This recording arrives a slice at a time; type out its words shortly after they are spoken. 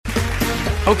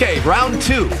Okay, round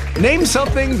 2. Name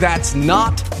something that's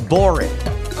not boring.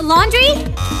 A laundry?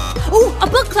 Ooh, a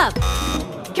book club.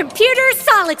 Computer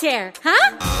solitaire,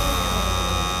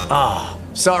 huh?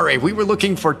 Sorry, we were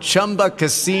looking for Chumba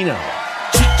Casino.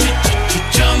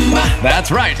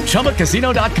 That's right.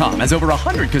 ChumbaCasino.com has over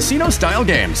 100 casino-style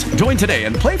games. Join today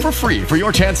and play for free for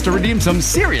your chance to redeem some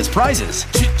serious prizes.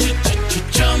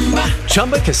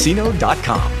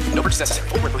 ChumbaCasino.com. No purchase necessary.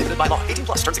 Void where prohibited by law. 18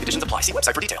 plus. Terms and conditions apply. See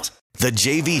website for details. The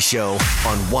JV Show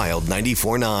on Wild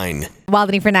 94.9. Wild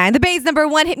 94.9, the Bay's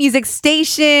 #1 hit music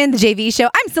station, the JV Show.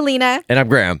 I'm Selena. And I'm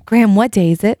Graham. Graham, what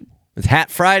day is it? It's Hat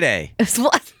Friday.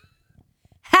 What?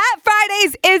 Hat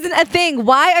Fridays isn't a thing.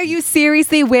 Why are you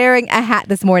seriously wearing a hat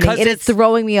this morning? It is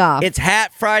throwing me off. It's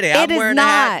Hat Friday. I'm wearing a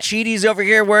hat. Chidi's over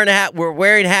here wearing a hat. We're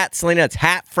wearing hats, Selena. It's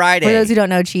Hat Friday. For those who don't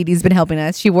know, Chidi's been helping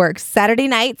us. She works Saturday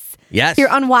nights. Yes. Here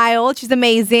on Wild. She's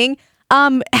amazing.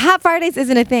 Hat Fridays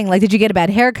isn't a thing. Like, did you get a bad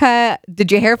haircut?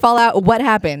 Did your hair fall out? What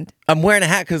happened? I'm wearing a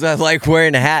hat because I like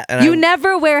wearing a hat. And you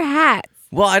never wear hats.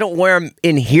 Well, I don't wear them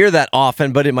in here that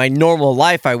often, but in my normal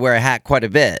life, I wear a hat quite a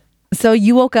bit. So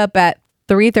you woke up at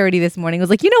 3:30 this morning. Was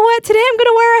like, you know what? Today I'm going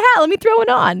to wear a hat. Let me throw it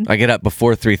on. I get up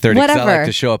before 3:30 because I Whatever. like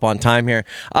to show up on time here.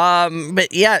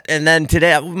 But yeah, and then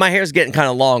today, my hair's getting kind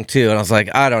of long too. And I was like,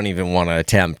 I don't even want to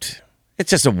attempt. It's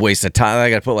just a waste of time. I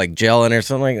got to put like gel in or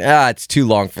something. It's too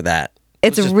long for that.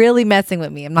 It's really messing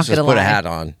with me. I'm not going to lie. Just put a hat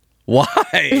on.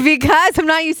 Why? Because I'm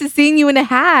not used to seeing you in a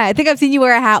hat. I think I've seen you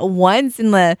wear a hat once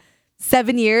in the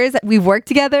 7 years that we've worked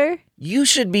together. You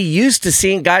should be used to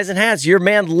seeing guys in hats. Your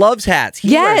man loves hats.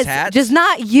 He wears hats. Just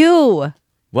not you.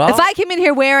 Well, if I came in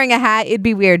here wearing a hat, it'd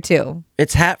be weird too.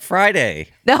 It's Hat Friday.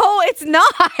 No, it's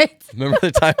not. Remember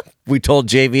the time we told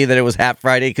JV that it was Hat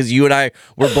Friday because you and I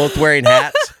were both wearing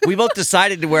hats? We both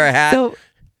decided to wear a hat. So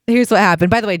here's what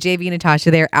happened. By the way, JV and Natasha,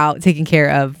 they're out taking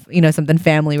care of, something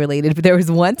family related. But there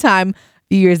was one time a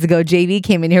few years ago, JV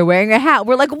came in here wearing a hat.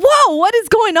 We're like, whoa, what is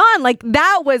going on? Like,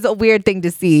 that was a weird thing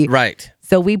to see. Right.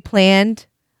 So we planned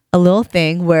a little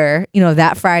thing where,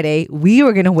 that Friday, we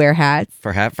were going to wear hats.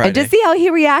 For Hat Friday. And just see how he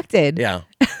reacted. Yeah.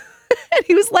 And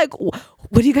he was like, what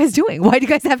are you guys doing? Why do you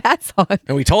guys have hats on?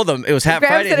 And we told him it was Hat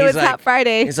Graham Friday. said it was Hat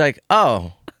Friday. He's like,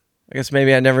 oh, I guess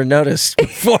maybe I never noticed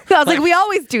before. I was like, we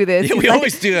always do this. Yeah, we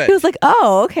always do it. He was like,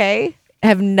 oh, okay. I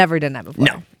have never done that before.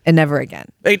 No. And never again.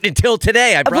 Until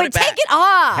today, I brought it back. Take it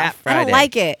off. Hat I don't Friday.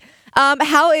 like it.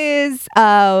 How is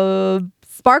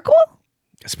Sparkle?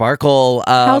 Sparkle.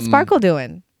 How's Sparkle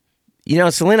doing?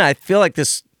 Selena, I feel like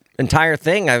this entire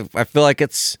thing, I feel like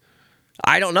it's,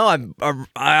 I don't know.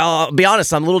 I'll be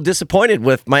honest, I'm a little disappointed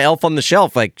with my elf on the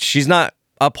shelf. Like, she's not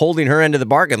upholding her end of the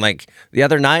bargain. Like, the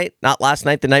other night, not last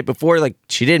night, the night before, like,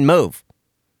 she didn't move.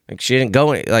 Like, she didn't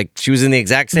go, like, she was in the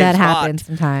exact same that spot happens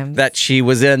sometimes. that she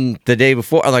was in the day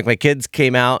before. Like, my kids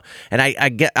came out, and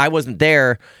I wasn't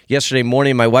there yesterday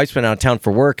morning. My wife's been out of town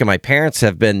for work, and my parents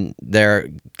have been there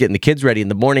getting the kids ready in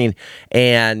the morning.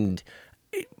 And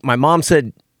my mom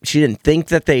said she didn't think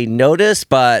that they noticed,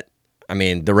 but, I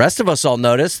mean, the rest of us all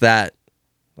noticed that,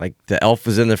 like, the elf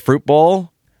was in the fruit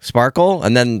bowl, Sparkle,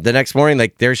 and then the next morning,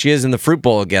 like, there she is in the fruit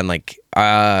bowl again. Like,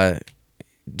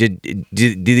 did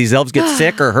these elves get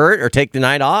sick or hurt or take the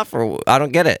night off? Or I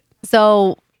don't get it.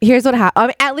 So here's what happened. I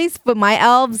mean, at least for my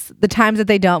elves, the times that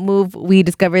they don't move, we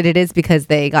discovered it is because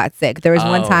they got sick. There was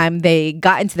one time they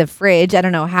got into the fridge. I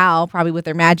don't know how, probably with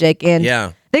their magic. And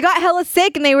they got hella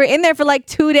sick and they were in there for like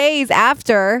 2 days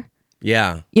after.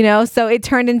 Yeah. So it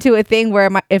turned into a thing where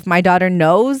if my daughter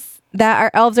knows that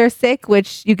our elves are sick,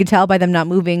 which you could tell by them not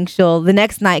moving, she'll the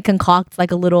next night concoct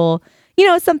like a little,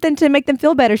 something to make them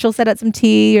feel better. She'll set out some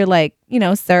tea or like,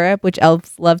 syrup, which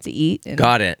elves love to eat. And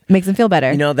got it. Makes them feel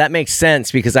better. That makes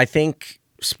sense because I think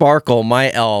Sparkle,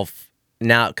 my elf,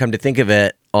 now come to think of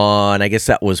it, on, I guess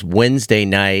that was Wednesday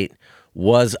night,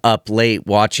 was up late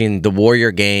watching the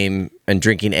Warrior game and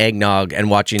drinking eggnog and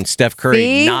watching Steph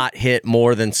Curry not hit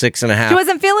more than 6.5. She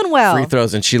wasn't feeling well. Free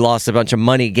throws, and she lost a bunch of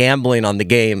money gambling on the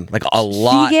game, like a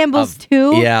lot. She gambles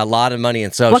too? Yeah, a lot of money.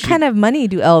 And so what kind of money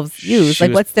do elves use?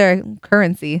 Like, what's their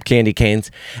currency? Candy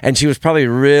canes. And she was probably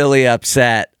really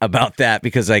upset about that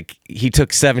because, like, he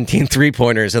took 17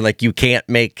 3-pointers and, like, you can't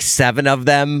make 7 of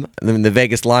them. And the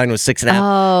Vegas line was 6.5.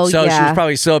 Oh, so yeah. she was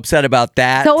probably so upset about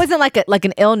that. So it wasn't like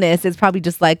an illness. It's probably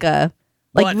just like a...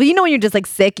 Like, when you're just like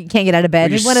sick, you can't get out of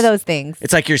bed. It's one of those things.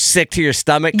 It's like you're sick to your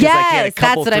stomach. Because like, you had a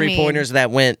couple that's what 3-pointers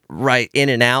that went right in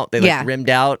and out. They like rimmed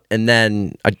out. And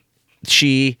then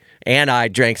she and I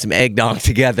drank some eggnog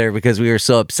together because we were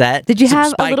so upset. Did you Some have a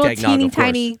spiked little eggnog, teeny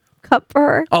tiny cup for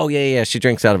her? Oh, yeah. She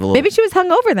drinks out of a little... Maybe she was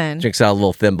hungover then. Drinks out of a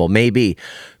little thimble. Maybe.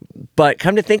 But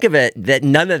come to think of it, that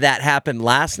none of that happened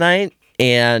last night.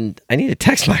 and I need to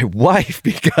text my wife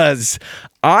because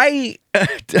I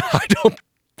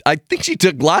think she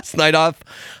took last night off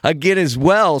again as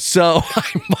well. So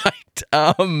I might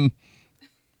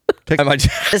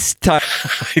this time.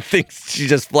 I think she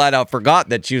just flat out forgot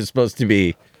that she was supposed to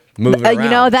be moving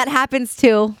around. That happens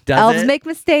too. Does Elves it? make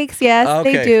mistakes. Yes,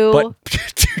 Okay, they do. But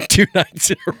two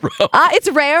nights in a row. It's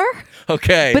rare.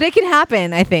 Okay. But it can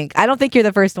happen, I think. I don't think you're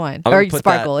the first one. Or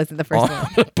Sparkle isn't the first one.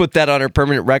 I'm going to put that on her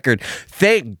permanent record.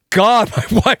 Thank God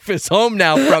my wife is home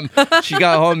now she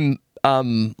got home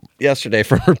yesterday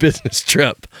from her business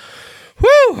trip.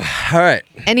 Woo! All right.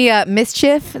 Any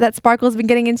mischief that Sparkle's been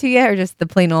getting into yet, or just the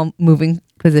plain old moving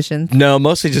positions? No,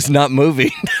 mostly just not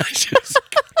moving.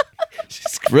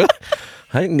 she's really,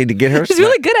 I need to get her. She's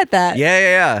really good at that.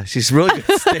 Yeah. She's really good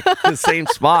at staying in the same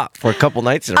spot for a couple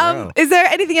nights in a row. Is there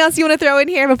anything else you want to throw in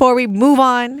here before we move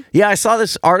on? Yeah, I saw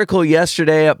this article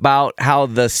yesterday about how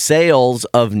the sales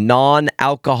of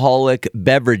non-alcoholic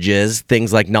beverages,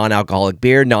 things like non-alcoholic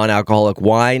beer, non-alcoholic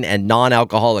wine, and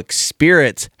non-alcoholic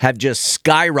spirits have just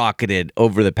skyrocketed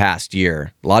over the past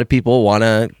year. A lot of people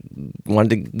wanted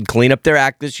to clean up their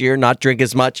act this year, not drink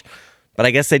as much, but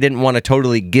I guess they didn't want to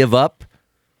totally give up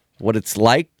what it's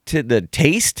like to the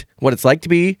taste, what it's like to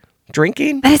be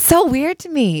drinking. That is so weird to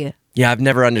me. Yeah, I've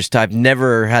never understood. I've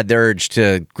never had the urge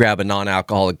to grab a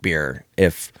non-alcoholic beer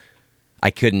if I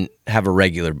couldn't have a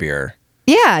regular beer.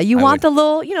 Yeah, you want the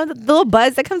little, the little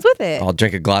buzz that comes with it. I'll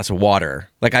drink a glass of water.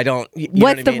 Like I don't.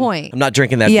 What's the point? I'm not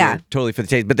drinking that beer totally for the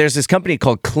taste. But there's this company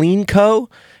called Clean Co,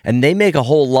 and they make a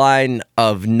whole line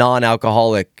of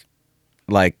non-alcoholic,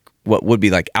 like what would be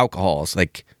like alcohols,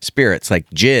 like spirits,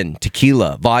 like gin,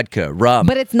 tequila, vodka, rum.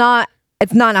 But it's not.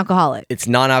 It's non-alcoholic. It's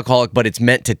non-alcoholic, but it's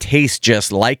meant to taste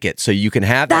just like it. So you can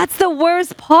have That's the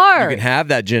worst part. You can have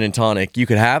that gin and tonic. You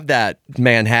could have that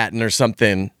Manhattan or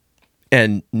something,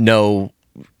 and no,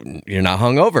 you're not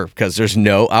hungover because there's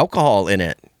no alcohol in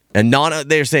it. And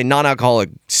they're saying non-alcoholic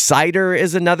cider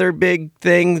is another big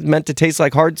thing meant to taste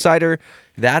like hard cider.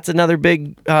 That's another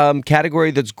big category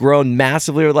that's grown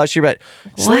massively over the last year. But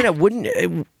Selena,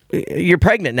 you're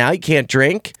pregnant now. You can't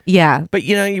drink. Yeah. But,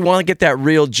 you want to get that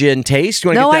real gin taste. You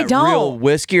want to get that real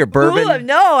whiskey or bourbon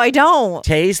no, I don't.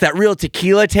 taste, that real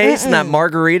tequila taste, and that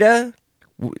margarita.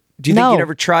 Do you think you'd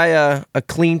ever try a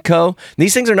Clean Co?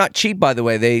 These things are not cheap, by the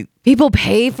way. People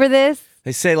pay for this?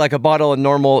 They say like a bottle of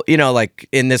normal, like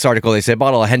in this article, they say a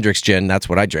bottle of Hendrick's gin. That's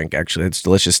what I drink, actually. It's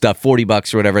delicious stuff,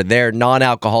 $40 or whatever. Their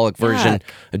non-alcoholic version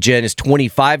of gin is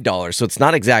 $25. So it's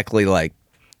not exactly like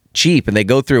cheap. And they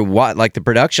go through the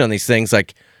production on these things.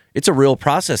 Like it's a real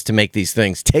process to make these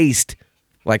things taste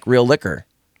like real liquor.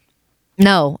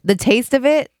 No, the taste of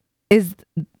it is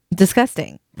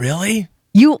disgusting. Really?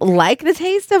 You like the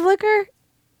taste of liquor?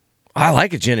 I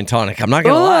like a gin and tonic. I'm not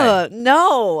going to lie.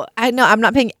 No, I know. I'm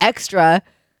not paying extra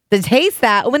to taste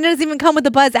that when it doesn't even come with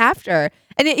the buzz after.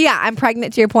 And I'm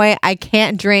pregnant to your point. I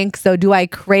can't drink. So do I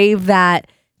crave that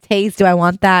taste? Do I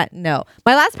want that? No.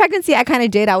 My last pregnancy, I kind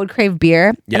of did. I would crave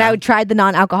beer and I would try the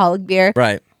non-alcoholic beer.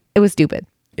 Right. It was stupid.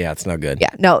 Yeah, it's not good.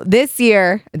 Yeah. No, this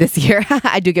year,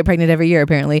 I do get pregnant every year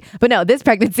apparently. But no, this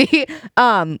pregnancy,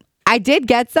 I did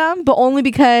get some, but only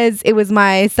because it was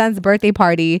my son's birthday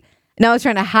party. And I was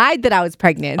trying to hide that I was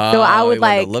pregnant. So I would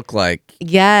look like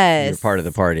you're part of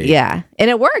the party. Yeah. And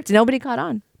it worked. Nobody caught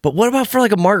on. But what about for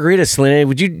like a margarita, Selena?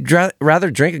 Would you rather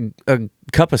drink a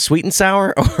cup of sweet and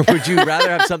sour, or would you rather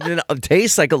have something that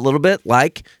tastes like a little bit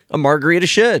like a margarita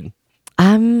should?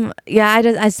 I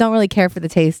just don't really care for the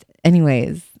taste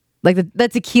anyways. Like the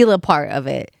tequila part of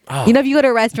it. Oh. If you go to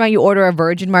a restaurant, you order a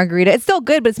virgin margarita. It's still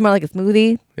good, but it's more like a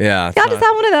smoothie. Yeah. I'll just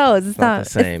have one of those. It's not the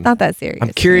same. It's not that serious. I'm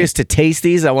curious to taste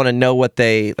these. I want to know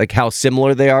how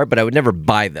similar they are, but I would never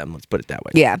buy them. Let's put it that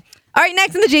way. Yeah. All right,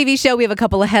 next in the JV show, we have a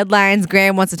couple of headlines.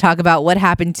 Graham wants to talk about what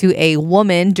happened to a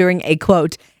woman during a,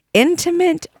 quote,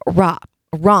 intimate romp.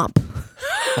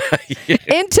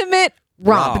 Intimate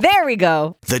romp. There we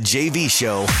go. The JV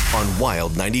show on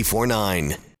Wild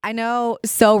 94.9. I know,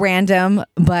 so random,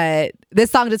 but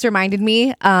this song just reminded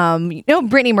me.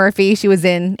 Brittany Murphy, she was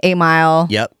in 8 Mile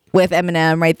with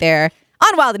Eminem right there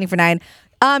on Wild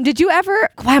 94.9. Did you ever,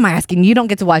 why am I asking? You don't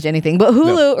get to watch anything, but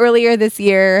Hulu earlier this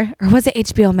year, or was it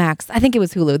HBO Max? I think it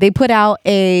was Hulu. They put out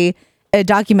a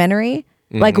documentary,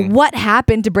 like what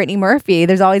happened to Brittany Murphy.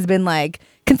 There's always been like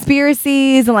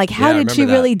conspiracies and like how did she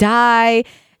really die?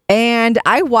 And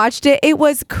I watched it. It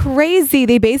was crazy.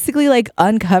 They basically like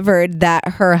uncovered that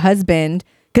her husband,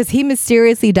 because he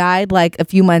mysteriously died like a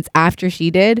few months after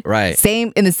she did. Right.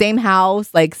 In the same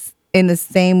house, like in the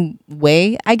same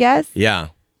way, I guess. Yeah.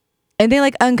 And they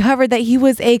like uncovered that he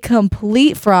was a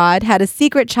complete fraud, had a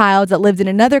secret child that lived in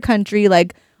another country,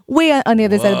 like way on the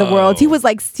other side of the world. He was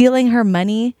like stealing her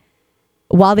money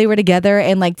while they were together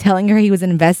and like telling her he was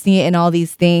investing it in all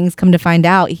these things. Come to find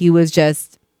out, he was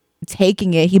just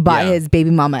taking it. He bought his baby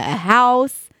mama a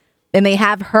house, and they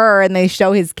have her and they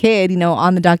show his kid,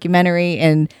 on the documentary.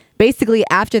 And basically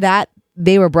after that,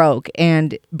 they were broke,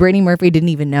 and Brittany Murphy didn't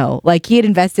even know. Like, he had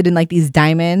invested in like these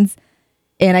diamonds.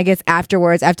 And I guess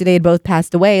afterwards, after they had both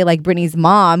passed away, like Brittany's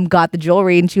mom got the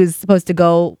jewelry and she was supposed to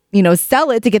go,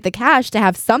 sell it to get the cash to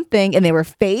have something, and they were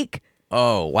fake.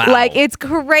 Oh, wow. Like, it's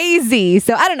crazy.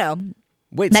 So I don't know.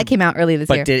 Wait, that came out early this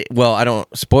year.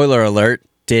 Spoiler alert,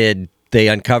 did they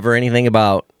uncover anything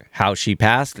about how she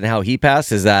passed and how he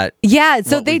passed? Is that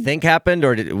so what we think happened,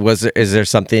 or is there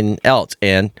something else?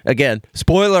 And again,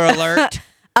 spoiler alert.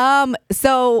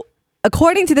 So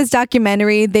according to this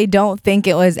documentary, they don't think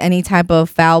it was any type of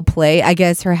foul play. I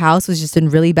guess her house was just in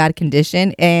really bad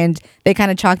condition, and they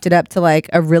kind of chalked it up to like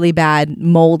a really bad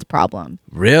mold problem.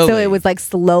 Really? So it was like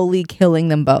slowly killing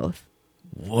them both.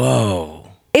 Whoa.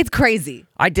 It's crazy.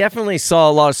 I definitely saw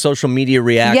a lot of social media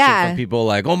reaction from people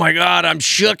like, "Oh my God, I'm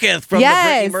shooketh" from the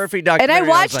Brittany Murphy documentary. And I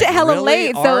watched it hella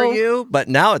late. So are you? But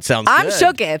now it sounds I'm good.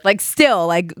 shooketh. Like,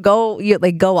 still,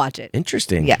 go watch it.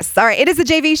 Interesting. Yes. All right. It is the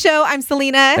JV show. I'm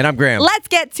Selena. And I'm Graham. Let's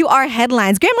get to our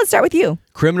headlines. Graham, let's start with you.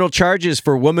 Criminal charges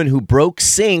for woman who broke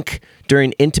sink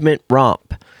during intimate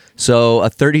romp. So a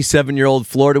 37-year-old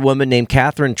Florida woman named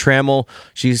Catherine Trammell,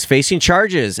 she's facing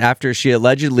charges after she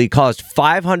allegedly caused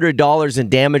 $500 in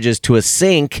damages to a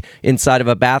sink inside of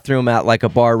a bathroom at like a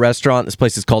bar restaurant. This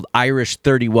place is called Irish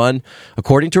 31.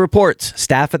 According to reports,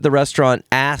 staff at the restaurant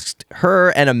asked her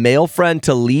and a male friend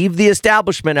to leave the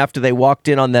establishment after they walked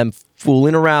in on them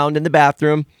fooling around in the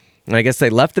bathroom. And I guess they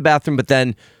left the bathroom, but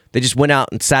then they just went out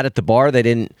and sat at the bar. They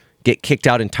didn't get kicked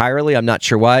out entirely. I'm not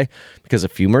sure why, because a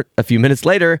few minutes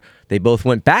later, they both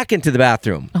went back into the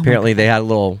bathroom. Apparently, they had a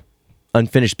little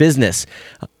unfinished business.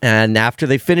 And after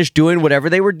they finished doing whatever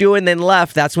they were doing, then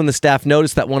left, that's when the staff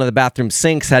noticed that one of the bathroom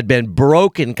sinks had been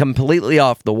broken completely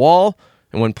off the wall.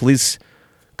 And when police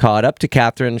caught up to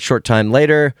Catherine a short time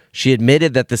later, she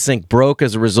admitted that the sink broke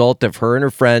as a result of her and her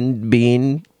friend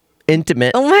being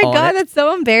intimate. Oh my God, that's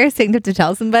so embarrassing to have to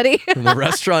tell somebody. The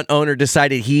restaurant owner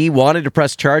decided he wanted to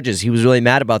press charges. He was really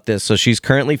mad about this. So she's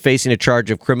currently facing a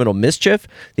charge of criminal mischief.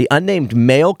 The unnamed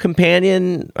male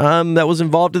companion that was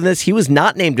involved in this, he was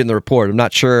not named in the report. I'm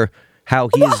not sure how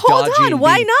he's dodging. Hold on,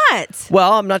 why not?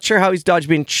 Well, I'm not sure how he's dodged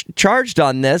being charged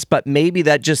on this, but maybe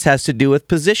that just has to do with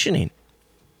positioning.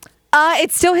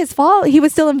 It's still his fault. He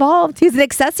was still involved. He's an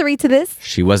accessory to this.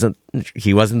 He wasn't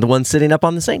the one sitting up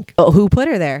on the sink. Oh, who put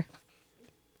her there?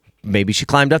 Maybe she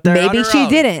climbed up there. Maybe she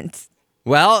didn't.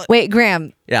 Well, wait,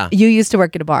 Graham. Yeah. You used to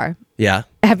work at a bar. Yeah.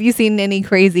 Have you seen any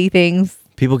crazy things?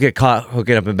 People get caught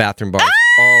hooking up in bathroom bars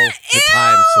all the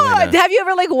time, Selena. Have you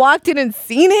ever walked in and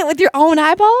seen it with your own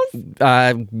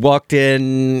eyeballs? Walked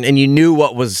in and you knew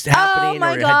what was happening,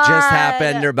 or it had just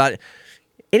happened, or about.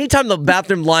 Anytime the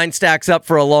bathroom line stacks up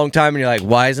for a long time and you're like,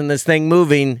 why isn't this thing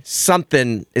moving?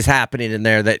 Something is happening in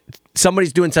there, that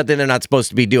somebody's doing something they're not supposed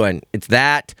to be doing. It's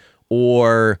that,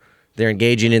 or they're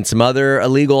engaging in some other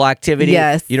illegal activity.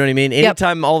 Yes. You know what I mean?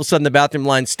 Anytime all of a sudden the bathroom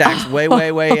line stacks way,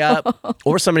 way, way up,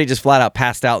 or somebody just flat out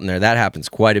passed out in there. That happens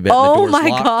quite a bit. Oh the my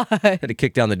locked. God. Had to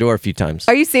kick down the door a few times.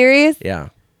 Are you serious? Yeah.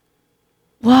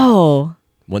 Whoa.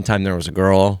 One time there was a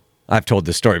girl, I've told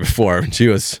this story before, and she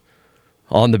was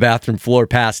on the bathroom floor,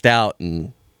 passed out,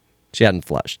 and she hadn't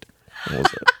flushed.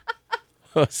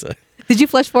 Did you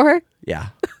flush for her? Yeah.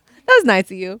 That was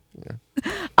nice of you.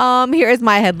 Yeah. Here is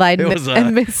my headline.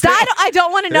 I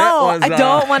don't want to know. I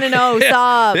don't want to know.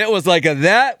 Stop. It was like a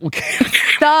that.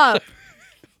 Stop.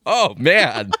 Oh,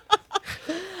 man.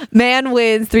 Man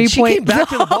wins 3 She came back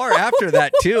to the bar after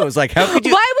that, too. It was like, how could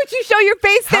you? Why would you show your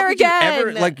face there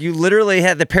again? You literally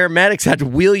had the paramedics had to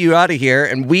wheel you out of here,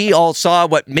 and we all saw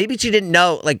what maybe she didn't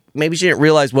know. Like, maybe she didn't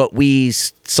realize what we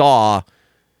saw.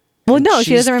 Well, no,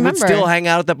 she doesn't remember. Would still hang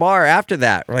out at the bar after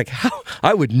that. We're like, how?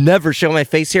 I would never show my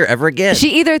face here ever again.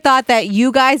 She either thought that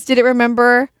you guys didn't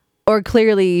remember, or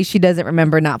clearly she doesn't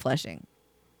remember not flushing.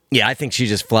 Yeah, I think she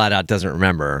just flat out doesn't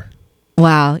remember.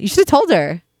 Wow, you should have told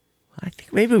her. I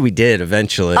think maybe we did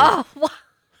eventually. Oh,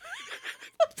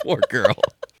 poor girl.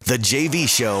 The JV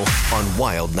Show on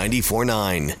Wild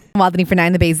 94.9. Wild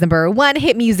 94.9, the Bay's #1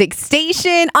 hit music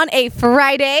station on a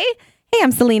Friday. Hey,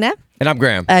 I'm Selena. And I'm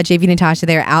Graham. JV and Natasha,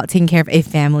 they're out taking care of a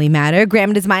family matter.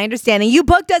 Graham, it is my understanding you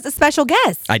booked us a special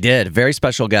guest. I did. A very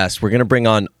special guest. We're going to bring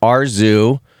on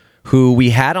Arzu, who we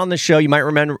had on the show. You might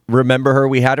remember her.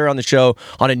 We had her on the show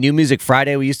on a New Music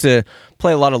Friday. We used to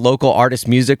play a lot of local artist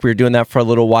music. We were doing that for a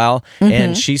little while. Mm-hmm.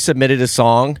 And she submitted a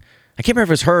song. I can't remember if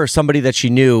it was her or somebody that she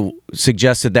knew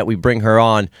suggested that we bring her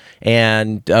on.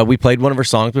 And we played one of her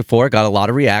songs before, got a lot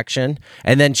of reaction.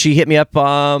 And then she hit me up,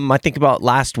 I think about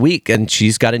last week, and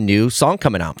she's got a new song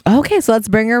coming out. Okay, so let's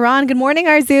bring her on. Good morning,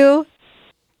 Arzu.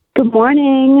 Good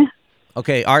morning.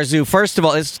 Okay, Arzu, first of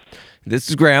all, this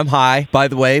is Graham. Hi, by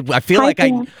the way. I feel like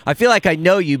I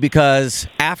know you because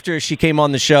after she came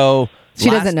on the show,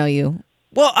 she doesn't know you.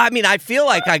 Well, I mean, I feel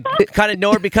like I kind of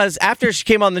know her because after she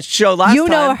came on the show last time... You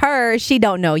know her, she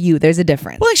don't know you. There's a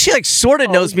difference. Well, she sort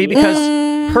of knows me because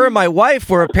her and my wife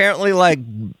were apparently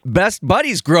best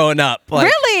buddies growing up.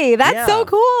 Really? That's so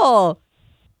cool.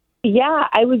 Yeah,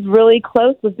 I was really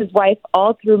close with his wife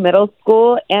all through middle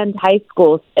school and high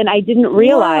school. And I didn't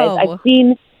realize, I've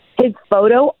seen his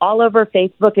photo all over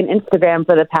Facebook and Instagram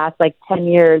for the past 10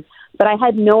 years. But I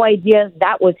had no idea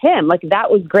that was him.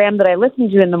 That was Graham that I listened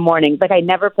to in the mornings. I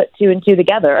never put two and two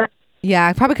together.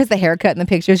 Yeah, probably because the haircut in the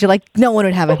pictures. You're like, no one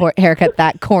would have a haircut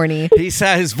that corny.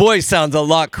 His voice sounds a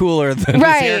lot cooler than his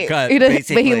haircut,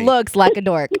 basically. But he looks like a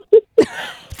dork.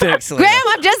 Thanks, Selena. Graham,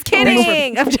 I'm just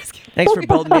kidding. Thanks for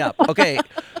building me up. Okay,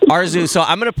 Arzu, so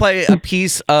I'm going to play a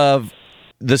piece of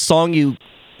the song you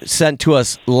sent to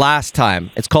us last time.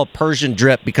 It's called Persian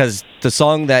Drip because the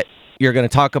song that you're going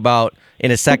to talk about in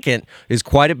a second is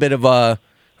quite a bit of I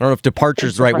don't know if departure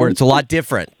is the right word. It's a lot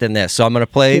different than this. So I'm going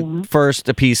to play first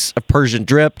a piece of Persian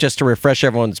Drip just to refresh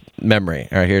everyone's memory.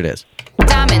 All right, here it is.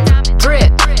 Diamond,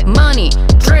 drip, money,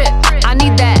 drip. I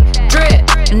need that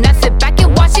drip. And I sit back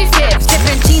and watch his hips.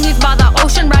 Sipping teenies by the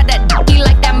ocean. Ride that d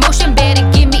like that motion bed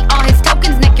and give me all his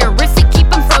tokens. Nick your wrist and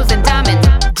keep him frozen.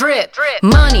 Diamond, drip,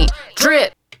 money,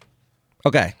 drip.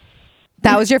 Okay.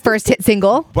 That was your first hit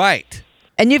single? Right.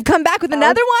 And you've come back with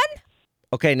another one?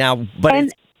 Okay, now, but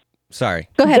sorry.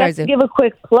 Go ahead, Just Arzu. to give a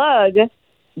quick plug,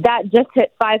 that just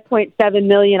hit 5.7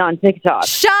 million on TikTok.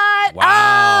 Shut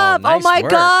Wow, up! nice Oh my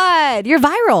work. God, you're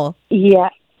viral. Yeah.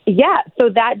 So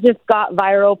that just got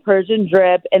viral, Persian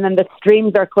Drip, and then the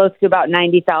streams are close to about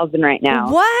 90,000 right now.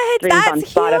 What? Streams on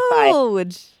That's Spotify.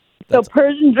 huge. So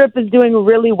Persian Drip is doing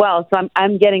really well, so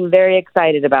I'm getting very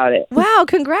excited about it. Wow,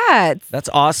 congrats. That's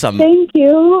awesome. Thank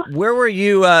you. Where were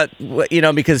you,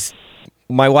 because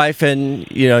my wife and,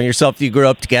 yourself, you grew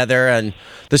up together, and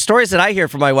the stories that I hear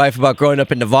from my wife about growing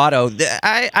up in Novato,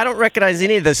 I don't recognize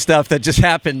any of the stuff that just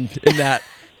happened in that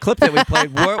clip that we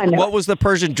played. What was the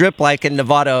Persian Drip like in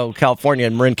Novato, California,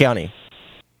 in Marin County?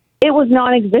 It was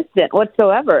non-existent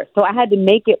whatsoever, so I had to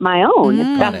make it my own.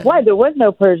 That's why there was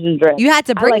no Persian Drip. You had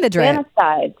to bring the drip.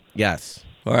 Fantasize, Yes.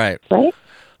 All right. right?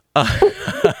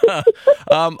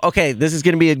 Okay, this is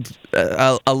going to be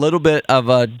a little bit of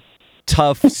a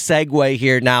tough segue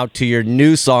here now to your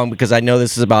new song because I know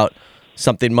this is about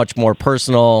something much more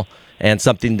personal and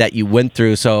something that you went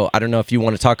through. So I don't know if you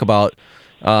want to talk about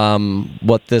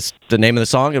the name of the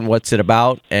song and what's it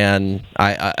about. And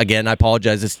I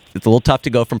apologize. It's a little tough to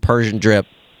go from Persian Drip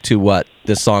to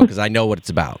this song because I know what it's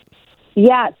about.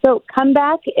 Yeah, so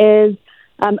Comeback is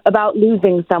about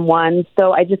losing someone.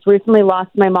 So I just recently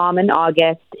lost my mom in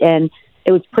August, and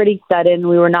it was pretty sudden.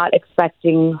 We were not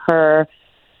expecting her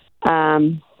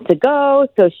to go,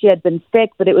 so she had been sick,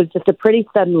 but it was just a pretty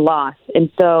sudden loss. And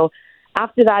so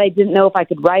after that, I didn't know if I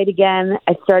could write again.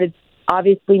 I started,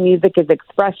 obviously, music is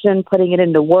expression, putting it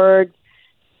into words,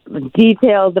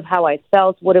 details of how I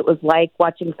felt, what it was like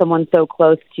watching someone so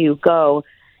close to you go.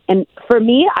 And for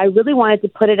me, I really wanted to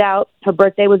put it out. Her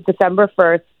birthday was December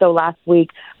 1st, so last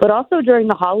week, but also during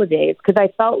the holidays, because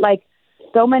I felt like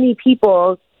so many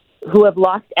people who have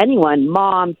lost anyone,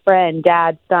 mom, friend,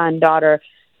 dad, son, daughter,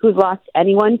 who's lost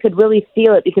anyone could really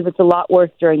feel it because it's a lot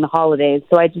worse during the holidays.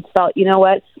 So I just felt, you know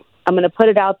what, I'm going to put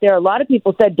it out there. A lot of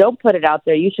people said, don't put it out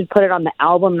there. You should put it on the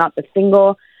album, not the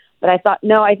single. But I thought,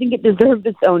 no, I think it deserved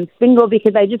its own single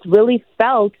because I just really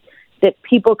felt that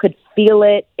people could feel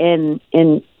it and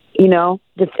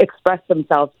just express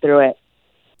themselves through it.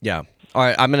 Yeah. All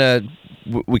right.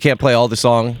 We can't play all the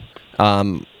song.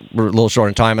 We're a little short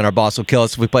on time and our boss will kill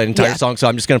us if we play an entire song. So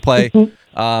I'm just going to play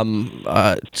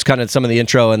just kind of some of the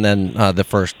intro and then the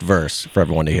first verse for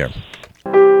everyone to hear.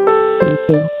 Thank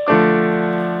you.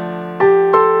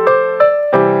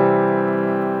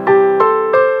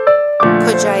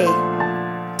 کجایی؟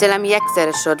 دلم یک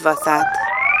ذره شد واسد.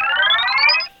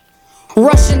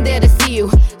 Rushing there to see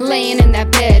you, laying in that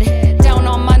bed. Down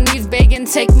on my knees begging,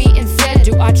 take me instead.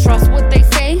 Do I trust what they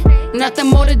say? Nothing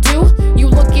more to do? You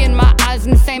look in my eyes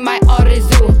and say my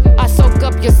orezou. I soak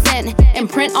up your scent,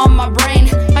 imprint on my brain.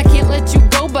 I can't let you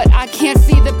go, but I can't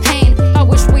see the pain. I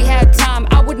wish we had time,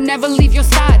 I would never leave your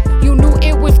side. You knew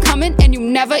it was coming and you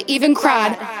never even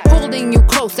cried. Holding you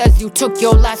close as you took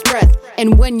your last breath.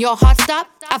 And when your heart stopped,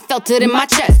 I felt it in my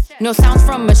chest. No sounds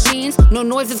from machines, no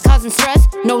noises causing stress.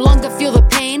 No longer feel the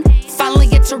pain, finally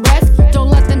get to rest. Don't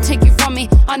let them take you from me,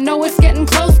 I know it's getting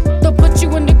close. They'll put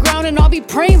you in the ground and I'll be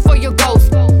praying for your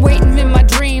ghost. Waiting in my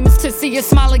dreams to see you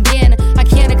smile again. I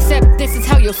can't accept this is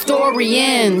how your story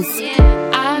ends.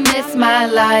 I miss my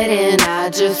light and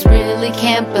I just really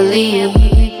can't believe.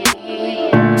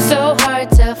 So hard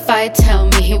to fight, tell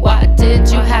me why did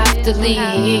you have to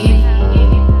leave?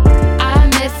 I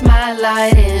miss my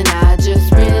light and I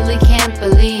just really can't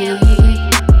believe.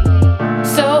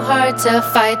 So hard to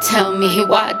fight, tell me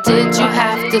why did you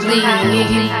have to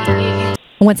leave?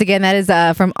 Once again, that is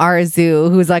from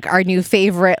Arzu, who's like our new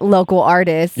favorite local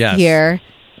artist here.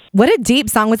 What a deep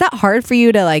song. Was that hard for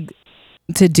you to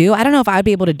do? I don't know if I'd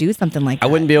be able to do something like that. I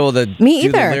wouldn't be able to do the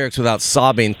lyrics without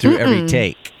sobbing through every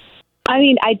take. I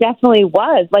mean, I definitely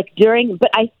was but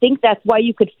I think that's why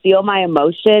you could feel my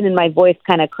emotion and my voice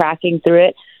kind of cracking through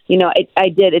it. You know, I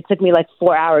did. It took me like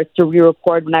 4 hours to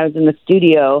re-record when I was in the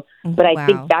studio, but I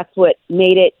think that's what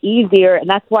made it easier. And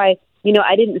that's why, you know,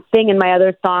 I didn't sing in my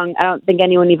other song. I don't think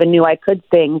anyone even knew I could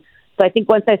sing. So I think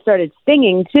once I started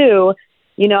singing too,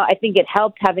 you know, I think it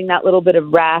helped having that little bit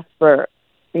of rasp or,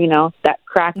 you know, that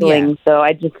crackling. Yeah. So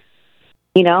I just,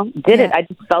 you know, did it. I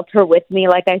just felt her with me,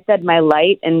 like I said, my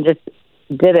light, and just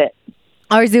did it.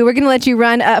 Arzu, we're going to let you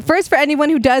run. First, for anyone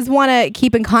who does want to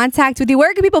keep in contact with you,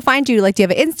 where can people find you? Like, do you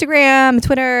have an Instagram,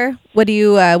 Twitter? What are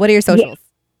your socials?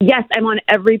 Yes, I'm on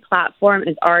every platform.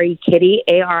 It's Ari Kitty,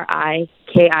 ARIKITTEE.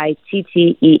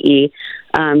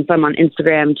 So I'm on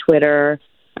Instagram, Twitter,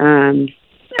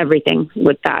 everything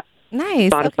with that.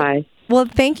 Nice. Spotify. Okay. Well,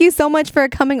 thank you so much for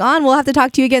coming on. We'll have to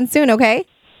talk to you again soon, okay?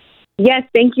 Yes,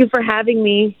 thank you for having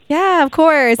me. Yeah, of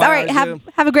course. Bye, all right,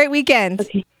 have a great weekend.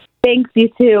 Okay. Thanks, you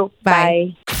too.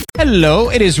 Bye. Hello,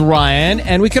 it is Ryan,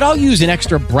 and we could all use an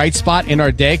extra bright spot in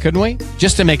our day, couldn't we?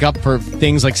 Just to make up for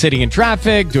things like sitting in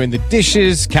traffic, doing the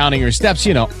dishes, counting your steps,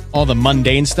 you know, all the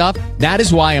mundane stuff. That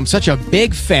is why I'm such a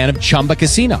big fan of Chumba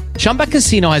Casino. Chumba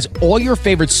Casino has all your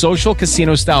favorite social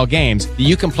casino-style games that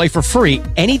you can play for free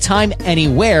anytime,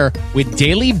 anywhere with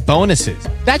daily bonuses.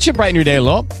 That should brighten your day a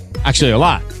little. Actually, a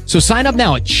lot. So sign up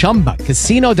now at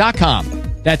ChumbaCasino.com.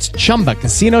 That's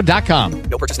ChumbaCasino.com.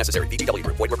 No purchase necessary. VGW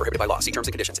Group. Void where prohibited by law. See terms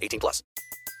and conditions. 18+.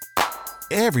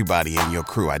 Everybody in your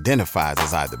crew identifies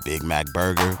as either Big Mac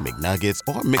Burger, McNuggets,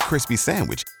 or McCrispy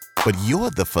Sandwich. But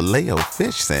you're the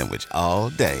Filet-O-Fish Sandwich all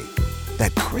day.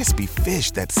 That crispy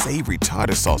fish, that savory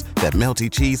tartar sauce, that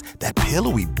melty cheese, that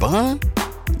pillowy bun.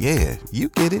 Yeah, you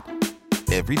get it.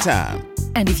 Every time.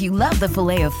 And if you love the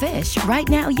Filet-O-Fish, right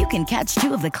now you can catch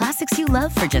two of the classics you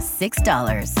love for just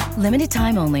 $6. Limited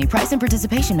time only. Price and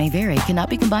participation may vary. Cannot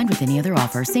be combined with any other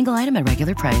offer. Single item at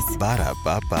regular price.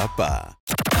 Ba-da-ba-ba-ba.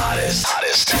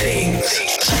 Hottest things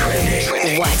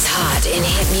trending. What's hot in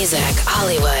hit music,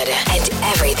 Hollywood, and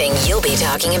everything you'll be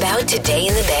talking about today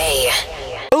in the Bay.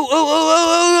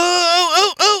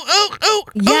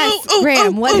 Yes,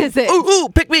 Graham, what is it?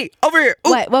 Pick me over here.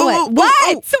 What?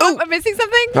 I'm missing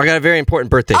something? I got a very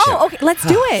important birthday show. Oh, okay, let's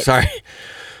do it. Sorry.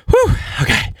 Whew.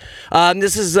 Okay.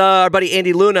 This is our buddy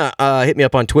Andy Luna. Hit me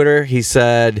up on Twitter. He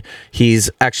said he's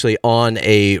actually on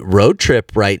a road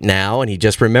trip right now, and he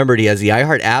just remembered he has the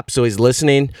iHeart app, so he's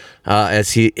listening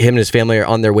as him and his family are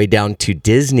on their way down to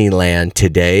Disneyland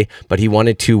today. But he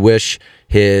wanted to wish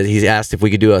he's asked if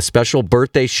we could do a special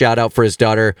birthday shout out for his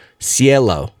daughter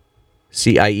Cielo,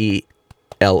 Cielo.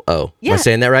 Yeah. Am I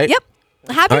saying that right? Yep.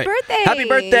 Happy birthday. Happy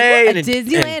birthday. A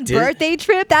Disneyland birthday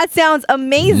trip? That sounds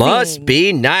amazing. Must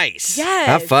be nice. Yes.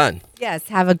 Have fun. Yes,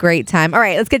 have a great time. All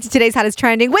right, let's get to today's hottest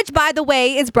trending, which, by the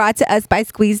way, is brought to us by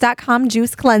Squeeze.com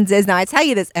Juice Cleanses. Now, I tell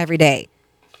you this every day.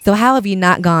 So how have you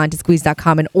not gone to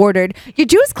Squeeze.com and ordered your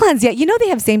juice cleanse yet? You know they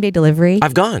have same-day delivery.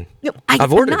 I've gone. No,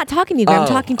 I've ordered. I'm not talking to you. I'm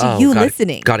talking to you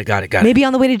listening. Got it. Maybe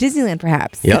on the way to Disneyland,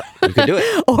 perhaps. Yep, you can do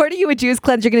it. Order you a juice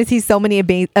cleanse. You're going to see so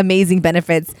many amazing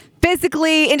benefits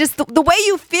physically and just the way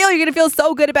you feel. You're going to feel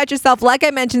so good about yourself. Like I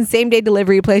mentioned, same-day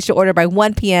delivery. Place your order by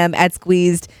 1 p.m. at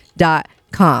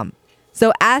Squeezed.com.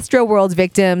 So Astroworld's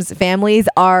victims' families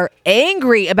are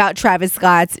angry about Travis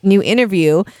Scott's new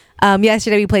interview.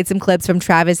 Yesterday, we played some clips from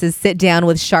Travis's sit down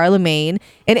with Charlemagne.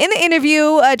 And in the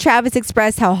interview, Travis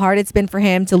expressed how hard it's been for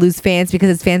him to lose fans because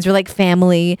his fans are like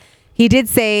family. He did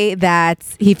say that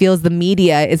he feels the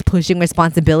media is pushing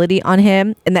responsibility on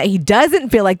him and that he doesn't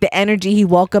feel like the energy he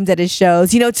welcomed at his shows,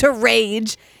 to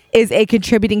rage, is a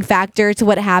contributing factor to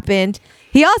what happened.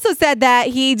 He also said that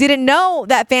he didn't know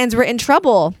that fans were in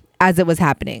trouble as it was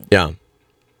happening. Yeah.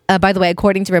 By the way,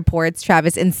 according to reports,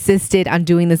 Travis insisted on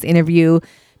doing this interview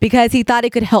because he thought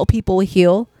it could help people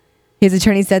heal. His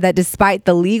attorney said that despite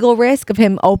the legal risk of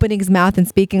him opening his mouth and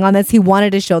speaking on this, he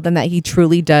wanted to show them that he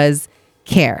truly does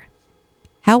care.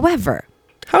 However,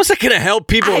 how's that going to help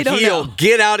people heal?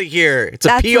 Get out of here. It's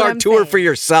a PR tour for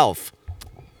yourself.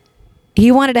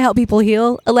 He wanted to help people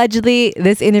heal. Allegedly,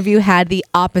 this interview had the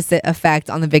opposite effect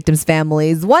on the victims'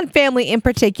 families. One family in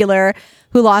particular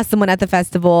who lost someone at the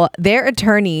festival, their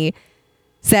attorney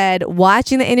said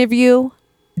watching the interview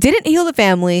didn't heal the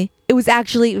family. It was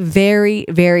actually very,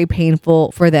 very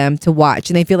painful for them to watch.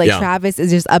 And they feel like Travis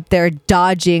is just up there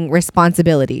dodging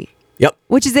responsibility. Yep.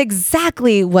 Which is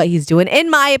exactly what he's doing, in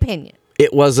my opinion.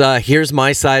 It was, here's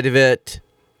my side of it.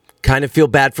 Kind of feel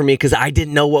bad for me because I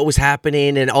didn't know what was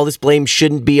happening and all this blame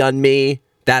shouldn't be on me.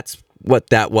 That's what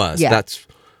that was. Yeah.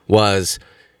 Was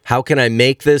how can I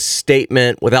make this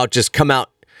statement without just come out?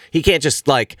 He can't just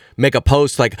like make a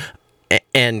post like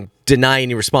and deny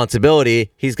any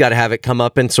responsibility. He's got to have it come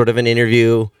up in sort of an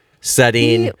interview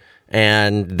setting.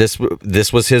 And this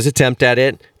was his attempt at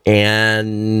it.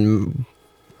 And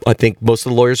I think most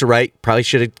of the lawyers are right. Probably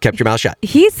should have kept your mouth shut.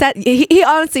 He said he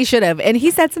honestly should have. And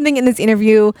he said something in this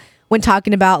interview when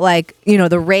talking about like,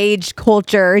 the rage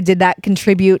culture. Did that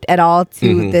contribute at all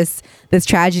to this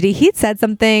tragedy? He said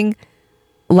something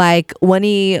like when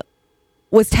he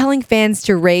was telling fans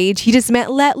to rage, he just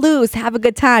meant let loose, have a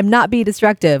good time, not be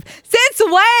destructive. Since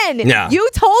when? Yeah. You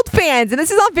told fans, and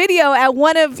this is on video at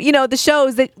one of, the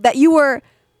shows that you were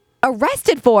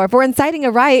arrested for inciting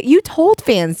a riot. You told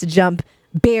fans to jump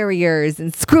barriers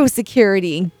and screw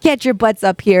security and get your butts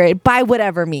up here by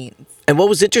whatever means. And what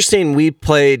was interesting, you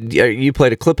played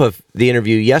a clip of the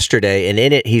interview yesterday, and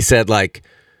in it he said like,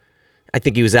 I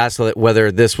think he was asked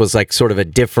whether this was like sort of a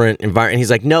different environment. And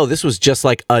he's like, no, this was just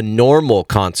like a normal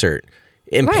concert.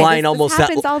 Implying this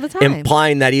happens all the time.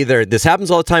 Implying that either this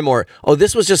happens all the time or,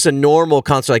 this was just a normal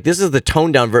concert. Like this is the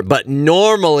toned down version, but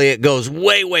normally it goes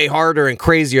way, way harder and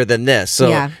crazier than this.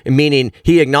 So meaning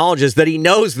he acknowledges that he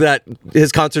knows that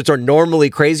his concerts are normally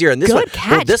crazier. And this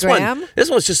Graham. This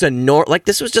was just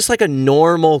this was just like a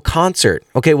normal concert.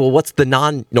 Okay, well, what's the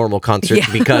non-normal concert?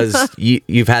 Yeah. Because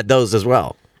you've had those as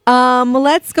well.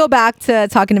 Let's go back to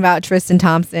talking about Tristan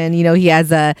Thompson. He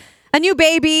has a new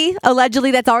baby,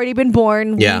 allegedly, that's already been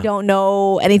born. Yeah. We don't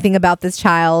know anything about this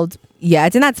child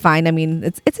yet, and that's fine. I mean,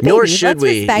 it's a baby. Nor should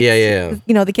we. Respect,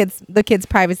 the kid's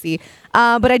privacy.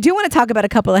 But I do want to talk about a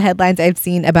couple of headlines I've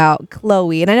seen about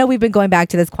Chloe, and I know we've been going back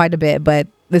to this quite a bit, but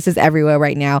this is everywhere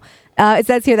right now. It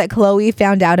says here that Chloe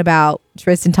found out about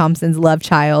Tristan Thompson's love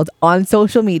child on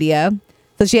social media.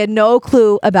 So she had no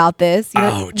clue about this.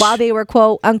 While they were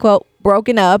quote unquote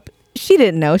broken up, she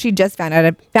didn't know. She just found out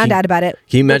about it.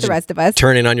 Can you with imagine the rest of us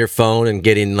turning on your phone and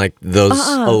getting like those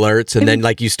alerts, and then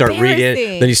like you start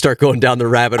reading, then you start going down the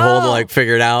rabbit hole to like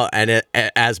figure it out, and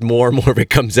as more and more of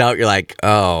it comes out, you're like,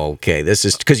 oh, okay, this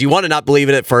is because you want to not believe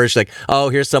it at first, like, oh,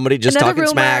 here's somebody just talking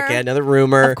smack, another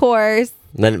rumor, of course.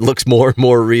 And then it looks more and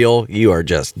more real. You are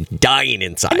just dying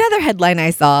inside. Another headline I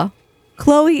saw.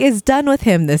 Chloe is done with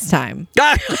him this time.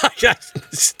 We've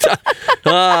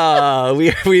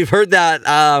heard that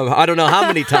I don't know how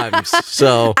many times.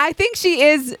 So I think she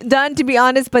is done, to be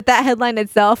honest, but that headline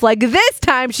itself, like this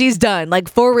time she's done. Like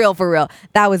for real.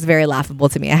 That was very laughable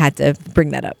to me. I had to bring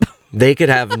that up. They could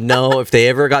have if they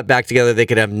ever got back together, they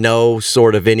could have no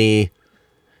sort of it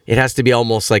has to be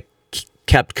almost like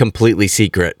kept completely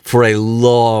secret for a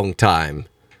long time.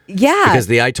 Yeah. Because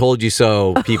the I told you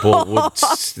so people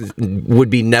would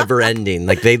be never ending.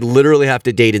 Like they literally have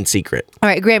to date in secret. All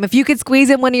right, Graham, if you could squeeze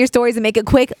in one of your stories and make it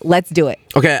quick, let's do it.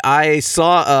 Okay, I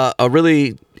saw a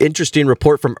really interesting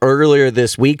report from earlier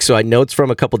this week. So I know it's from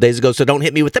a couple days ago. So don't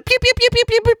hit me with the pew, pew, pew, pew,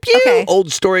 pew, pew, pew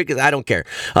old story because I don't care.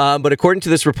 But according to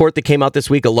this report that came out this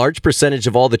week, a large percentage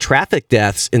of all the traffic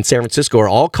deaths in San Francisco are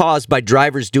all caused by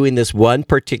drivers doing this one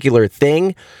particular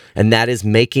thing, and that is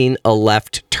making a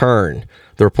left turn.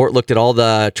 The report looked at all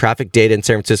the traffic data in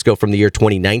San Francisco from the year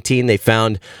 2019. They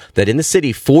found that in the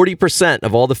city, 40%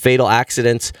 of all the fatal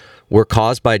accidents were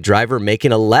caused by a driver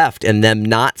making a left and them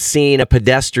not seeing a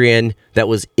pedestrian that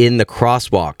was in the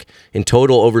crosswalk. In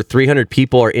total, over 300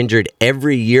 people are injured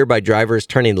every year by drivers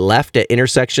turning left at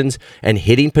intersections and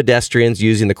hitting pedestrians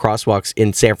using the crosswalks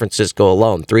in San Francisco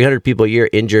alone. 300 people a year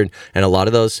injured, and a lot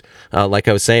of those, like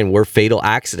I was saying, were fatal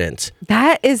accidents.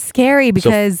 That is scary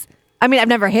because... I mean, I've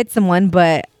never hit someone,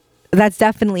 but that's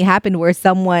definitely happened where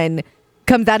someone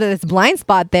comes out of this blind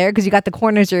spot there because you got the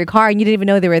corners of your car and you didn't even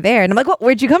know they were there. And I'm like,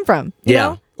 where'd you come from? You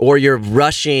know? Or you're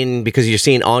rushing because you're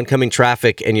seeing oncoming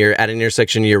traffic and you're at an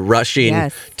intersection. You're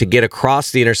rushing to get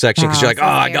across the intersection because you're like,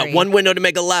 I got one window to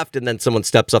make a left. And then someone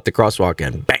steps up the crosswalk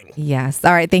and bang. Yes.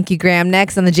 All right. Thank you, Graham.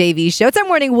 Next on the JV Show, it's our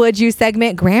Morning Would You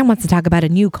segment. Graham wants to talk about a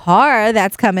new car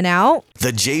that's coming out.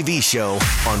 The JV Show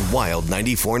on Wild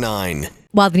 94.9.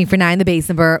 Wild 94.9, the base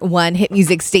number 1 hit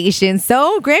music station.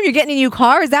 So, Graham, you're getting a new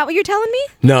car. Is that what you're telling me?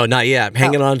 No, not yet. I'm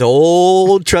hanging on to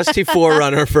old trusty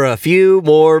 4Runner for a few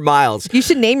more miles. You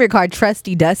should name your car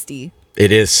Trusty Dusty.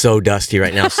 It is so dusty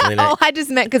right now, Selena. Oh, I just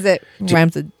meant because it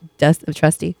rhymes with dust of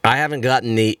trusty. I haven't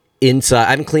gotten the inside.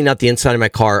 I haven't cleaned out the inside of my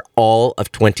car all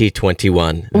of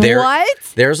 2021. What?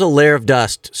 There's a layer of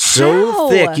dust so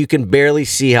thick you can barely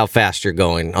see how fast you're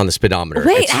going on the speedometer.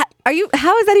 Wait,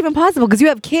 how is that even possible? Because you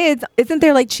have kids. Isn't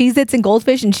there like Cheez-Its and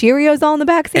Goldfish and Cheerios all in the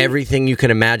backseat? Everything you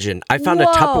can imagine. I found a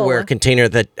Tupperware container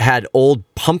that had old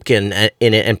pumpkin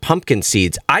in it and pumpkin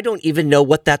seeds. I don't even know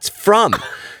what that's from.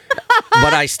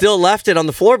 But I still left it on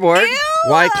the floorboard.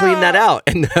 Why clean that out?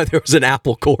 And there was an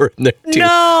apple core in there too.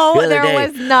 No, there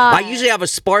was not. I usually have a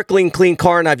sparkling clean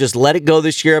car, and I've just let it go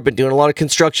this year. I've been doing a lot of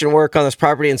construction work on this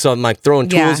property, and so I'm like throwing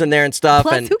tools in there and stuff.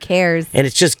 Plus, who cares? And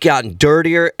it's just gotten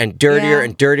dirtier and dirtier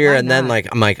and dirtier. And then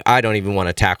I'm like, I don't even want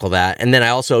to tackle that. And then I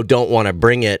also don't want to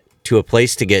bring it to a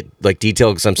place to get like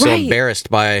detailed because I'm so embarrassed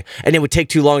by, and it would take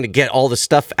too long to get all the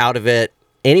stuff out of it.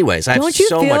 Anyways, I have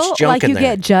so much junk in there. Don't you feel like you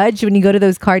get judged when you go to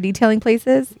those car detailing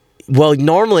places? Well,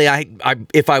 normally,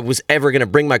 if I was ever going to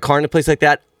bring my car in a place like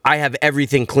that, I have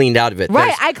everything cleaned out of it.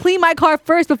 Right. I clean my car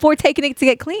first before taking it to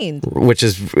get cleaned. Which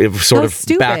is sort of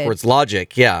backwards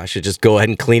logic. Yeah, I should just go ahead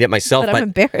and clean it myself. But I'm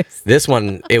embarrassed. This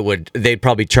one, they'd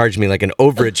probably charge me like an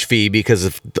overage fee because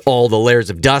of all the layers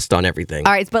of dust on everything.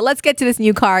 All right, but let's get to this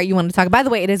new car you want to talk about. By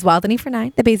the way, it is Wild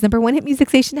 94.9, the base number 1 hit music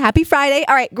station. Happy Friday.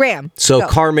 All right, Graham. So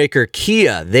car maker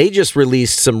Kia, they just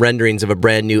released some renderings of a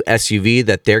brand new SUV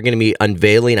that they're going to be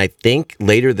unveiling, I think,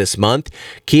 later this month.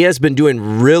 Kia has been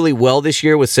doing really well this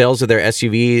year with sales of their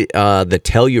SUV, the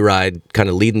Telluride, kind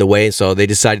of leading the way. So they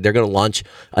decided they're going to launch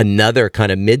another kind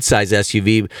of mid-size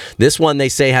SUV. This one, they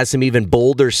say, has some even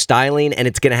bolder styling, and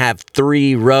it's going to have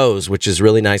 3 rows, which is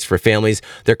really nice for families.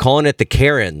 They're calling it the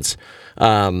Karens.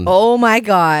 Oh my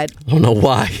God! I don't know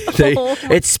why.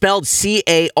 It's spelled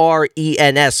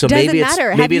Carens. So doesn't maybe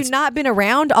matter. Have you not been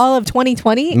around all of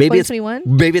 2020? Maybe 2021?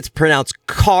 Maybe it's pronounced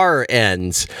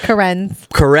Karens.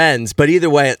 Karens. But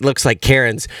either way, it looks like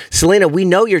Karens. Selena, we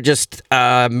know you're just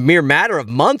a mere matter of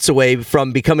months away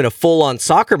from becoming a full-on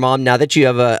soccer mom. Now that you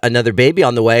have another baby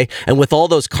on the way, and with all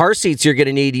those car seats you're going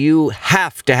to need, you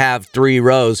have to have 3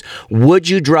 rows. Would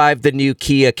you drive the new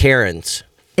Kia Karens?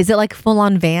 Is it like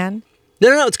full-on van?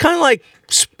 No. It's kind of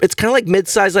like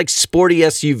mid-size, like sporty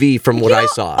SUV from what I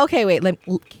saw. Okay, wait.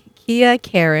 Kia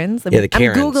Karens. The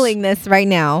Karens. I'm Googling this right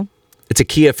now. It's a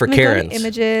Kia for Karens. Go to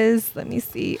images. Let me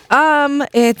see.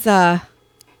 It's a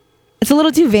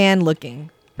little too van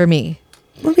looking for me.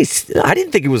 Let me see. I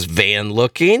didn't think it was van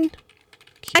looking.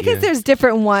 Kia. I guess there's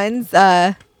different ones.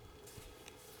 The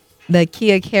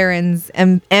Kia Karens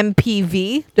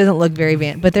MPV doesn't look very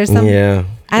van, but there's some. Yeah.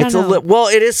 I don't know. Well,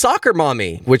 it is soccer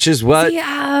mommy, which is what.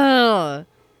 Yeah.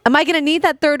 Am I going to need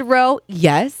that 3rd row?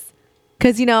 Yes.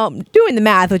 Because, doing the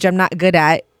math, which I'm not good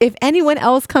at, if anyone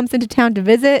else comes into town to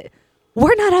visit,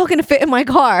 we're not all going to fit in my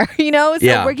car, So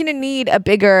we're going to need a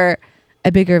bigger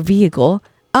vehicle.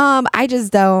 I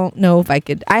just don't know if I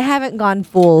could. I haven't gone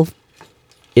full.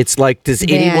 It's like, does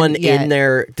anyone in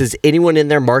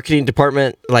their marketing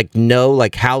department know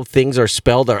how things are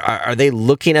spelled? Are they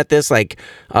looking at this like,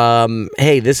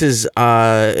 hey, this is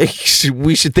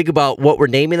we should think about what we're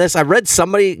naming this? I read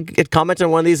somebody commented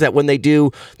on one of these that when they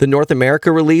do the North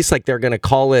America release, they're going to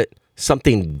call it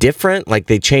something different, like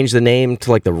they changed the name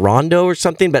to the Rondo or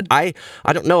something. But I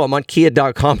don't know. I'm on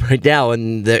Kia.com right now,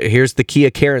 and here's the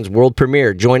Kia Karens world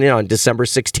premiere. Join in on December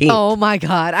 16th. Oh my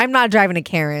God, I'm not driving a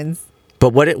Karens.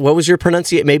 But what was your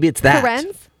pronunciation? Maybe it's that.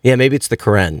 Karens? Yeah, maybe it's the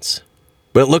Karens.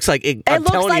 But it looks like I'm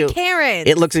looks telling like you, Karens.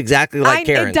 It looks exactly like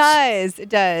Karens. It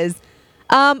does.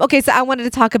 Okay, so I wanted to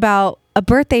talk about a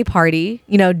birthday party.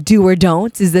 Do or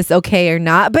don't. Is this okay or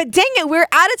not? But dang it, we're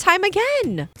out of time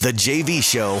again. The JV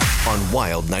Show on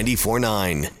Wild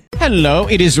 94.9. Hello,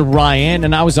 it is Ryan,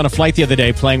 and I was on a flight the other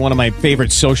day playing one of my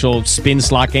favorite social spin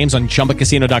slot games on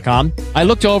ChumbaCasino.com. I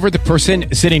looked over at the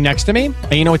person sitting next to me,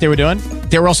 and you know what they were doing?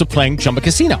 They were also playing Chumba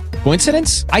Casino.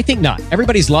 Coincidence? I think not.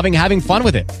 Everybody's loving having fun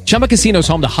with it. Chumba Casino is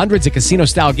home to hundreds of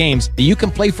casino-style games that you can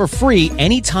play for free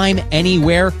anytime,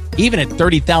 anywhere, even at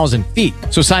 30,000 feet.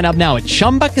 So sign up now at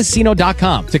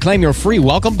ChumbaCasino.com to claim your free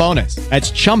welcome bonus.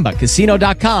 That's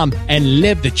ChumbaCasino.com and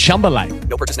live the Chumba life.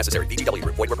 No purchase necessary. VGW.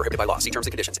 Void where prohibited by law. See terms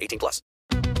and conditions. 18+.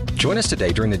 Join us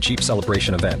today during the Jeep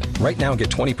Celebration event. Right now, get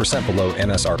 20% below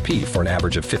MSRP for an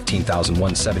average of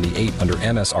 $15,178 under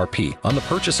MSRP on the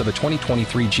purchase of a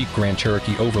 2023 Jeep Grand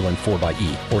Cherokee Overland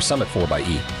 4xE or Summit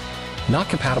 4xE. Not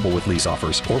compatible with lease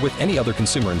offers or with any other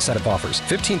consumer incentive offers.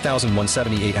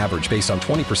 $15,178 average based on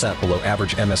 20% below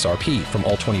average MSRP from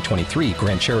all 2023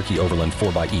 Grand Cherokee Overland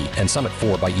 4xE and Summit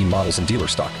 4xE models in dealer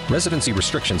stock. Residency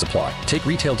restrictions apply. Take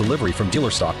retail delivery from dealer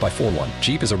stock by 4/1.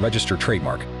 Jeep is a registered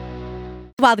trademark.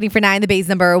 Wild 94.9, the Bay's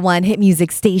 #1 hit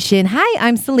music station. Hi,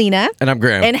 I'm Selena. And I'm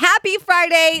Graham. And happy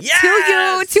Friday to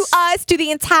you, to us, to the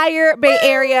entire Bay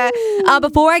Area.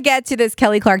 Before I get to this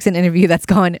Kelly Clarkson interview that's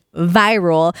gone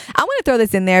viral, I want to throw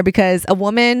this in there because a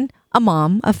woman, a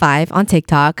mom of 5 on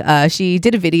TikTok, she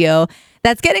did a video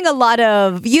that's getting a lot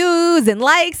of views and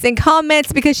likes and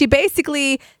comments because she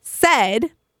basically said,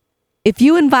 if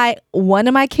you invite one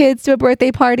of my kids to a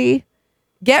birthday party,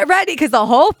 get ready because the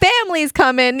whole family's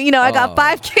coming. You know, I got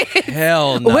 5 kids.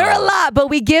 Hell no. We're a lot, but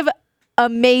we give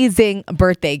amazing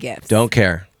birthday gifts. Don't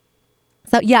care.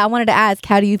 So, yeah, I wanted to ask,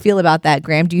 how do you feel about that,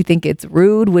 Graham? Do you think it's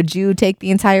rude? Would you take the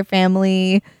entire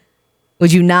family?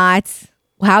 Would you not?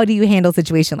 How do you handle a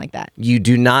situation like that? You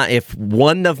do not. If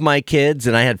one of my kids,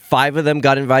 and I had 5 of them,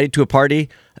 got invited to a party,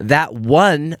 that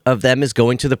one of them is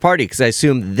going to the party because I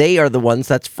assume they are the ones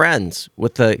that's friends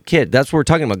with the kid. That's what we're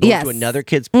talking about, going to another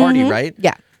kid's party, right?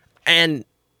 Yeah. And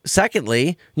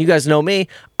secondly, you guys know me,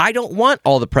 I don't want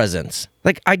all the presents.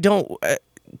 Like, I don't...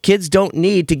 kids don't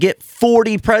need to get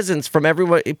 40 presents from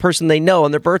every person they know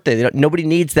on their birthday. Nobody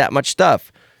needs that much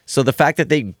stuff. So the fact that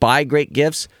they buy great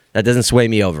gifts, that doesn't sway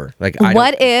me over. Like,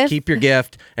 keep your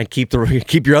gift and keep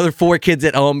your other 4 kids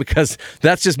at home because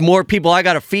that's just more people I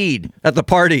got to feed at the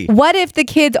party. What if the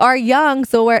kids are young,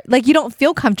 so you don't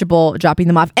feel comfortable dropping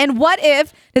them off? And what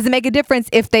if, does it make a difference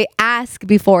if they ask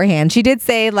beforehand? She did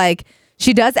say,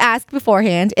 she does ask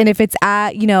beforehand, and if it's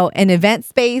at, an event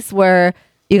space where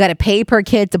you got to pay per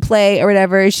kid to play or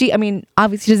whatever,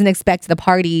 obviously she doesn't expect the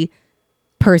party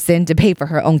person to pay for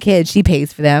her own kids. She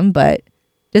pays for them, but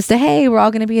just hey, we're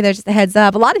all going to be there, just a heads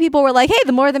up. A lot of people were like, hey,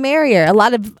 the more the merrier. A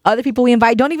lot of other people we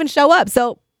invite don't even show up.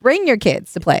 So bring your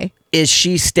kids to play. Is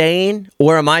she staying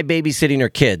or am I babysitting her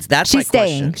kids? That's my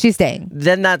question. She's staying.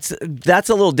 Then that's a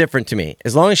little different to me.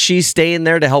 As long as she's staying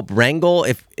there to help wrangle,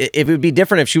 if it would be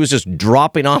different if she was just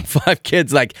dropping off 5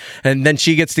 kids, and then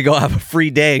she gets to go have a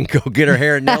free day and go get her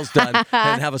hair and nails done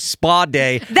and have a spa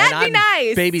day. That'd be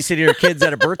nice. Babysitting her kids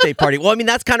at a birthday party. Well,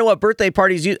 that's kind of what birthday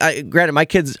parties use. Granted, my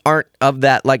kids aren't of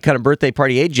that kind of birthday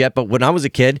party age yet, but when I was a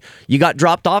kid, you got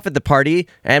dropped off at the party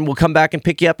and we'll come back and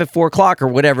pick you up at 4 o'clock or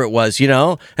whatever it was,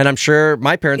 and I'm sure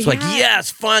my parents were like,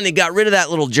 yes, fun. They got rid of that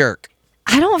little jerk.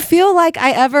 I don't feel like I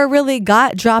ever really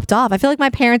got dropped off. I feel like my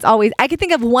parents I could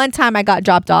think of one time I got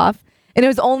dropped off, and it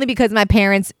was only because my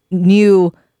parents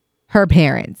knew her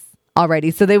parents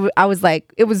already. So they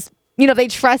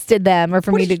trusted them or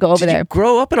for me to go over there. Did you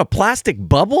grow up in a plastic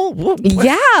bubble? What?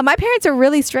 Yeah, my parents are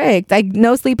really strict.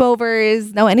 No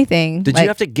sleepovers, no anything. Did you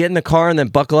have to get in the car and then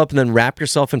buckle up and then wrap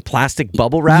yourself in plastic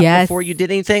bubble wrap before you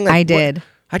did anything? I did.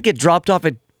 I'd get dropped off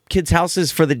at kids'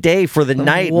 houses for the day, for the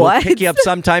night. What? We'll pick you up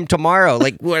sometime tomorrow.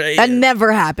 That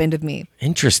never happened with me.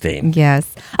 Interesting.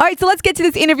 Yes. All right, so let's get to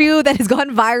this interview that has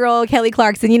gone viral. Kelly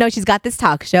Clarkson, she's got this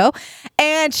talk show,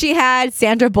 and she had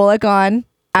Sandra Bullock on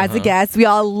as a guest. We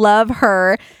all love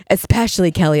her,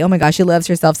 especially Kelly. Oh my gosh, she loves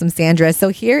herself some Sandra. So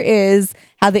here is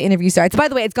how the interview starts. By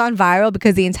the way, it's gone viral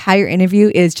because the entire interview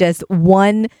is just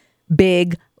one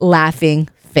big laughing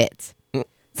fit.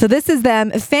 So this is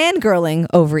them fangirling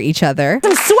over each other.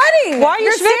 I'm sweating. Why are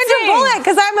you Sandra Bullock?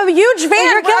 Because I'm a huge fan.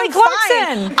 You're Kelly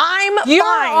Clarkson. You're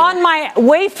on my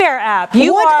Wayfair app.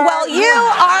 You are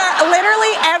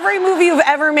literally every movie you've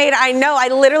ever made. I know. I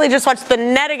literally just watched The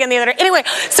Net again the other day. Anyway,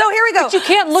 so here we go. But you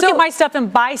can't look at my stuff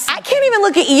and buy stuff. I can't even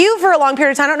look at you for a long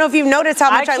period of time. I don't know if you've noticed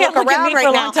how much I look around at me right for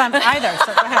a now. long time either.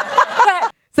 So go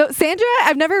ahead. So Sandra,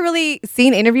 I've never really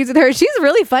seen interviews with her. She's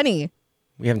really funny.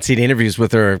 We haven't seen interviews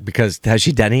with her because has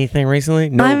she done anything recently?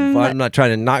 No, I'm not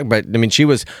trying to knock, but she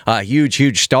was a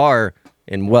huge star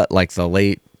in the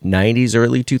late 90s,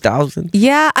 early 2000s?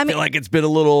 Yeah, I feel like it's been a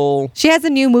little... She has a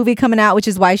new movie coming out, which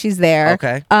is why she's there.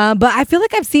 Okay. But I feel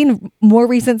like I've seen more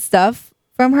recent stuff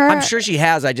from her. I'm sure she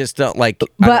has. I just don't like...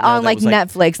 But on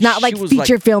Netflix, not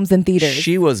feature films in theaters.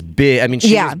 She was big.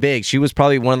 She was big. She was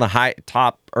probably one of the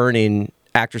top earning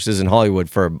actresses in Hollywood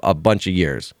for a bunch of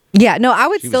years. Yeah, no, I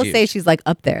would still say she's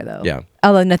up there though. Yeah.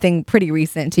 Although nothing pretty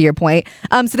recent to your point.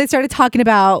 So they started talking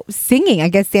about singing. I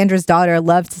guess Sandra's daughter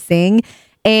loved to sing.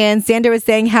 And Sandra was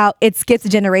saying how it skips a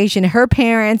generation. Her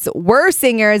parents were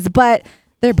singers, but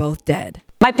they're both dead.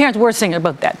 My parents were singers,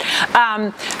 both dead.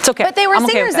 It's okay. But they were I'm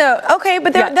okay singers, with that. though. Okay,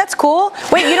 but that's cool.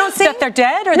 Wait, you don't sing? That they're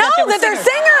dead, or no, that they're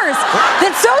singers.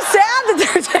 That's so sad that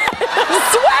they're dead. I'm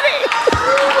sweating.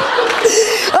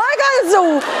 Oh my God, it's the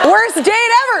worst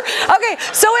date ever. Okay,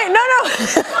 so wait, no.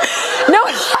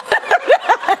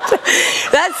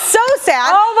 That's so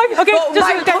sad. Oh my. Okay,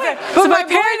 so my point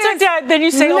parents are is- dead. Then you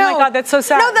say, "Oh my God, that's so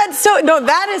sad." No,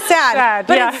 that is sad. Sad,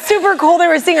 but yeah. it's super cool they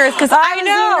were singers because I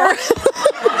know.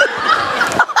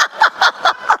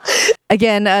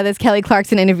 Again, this Kelly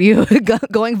Clarkson interview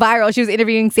going viral. She was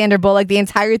interviewing Sandra Bullock. The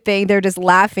entire thing, they're just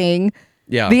laughing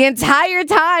the entire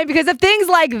time because of things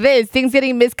like this, things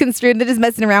getting misconstrued. They're just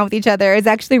messing around with each other. It's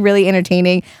actually really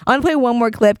entertaining. I want to play one more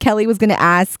clip. Kelly was going to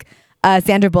ask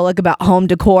Sandra Bullock about home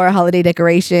decor, holiday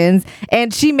decorations,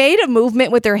 and she made a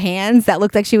movement with her hands that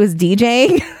looked like she was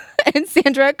DJing. And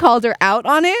Sandra called her out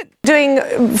on it.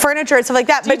 Doing furniture and stuff like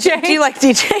that. But do you like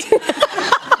DJing?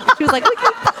 She was like, Jesus,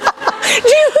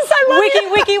 I love wiki.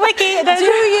 Do you wiki?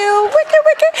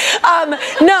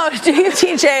 No, do you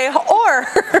DJ or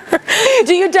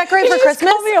do you decorate for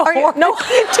Christmas? Call me a whore. No,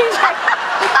 DJ.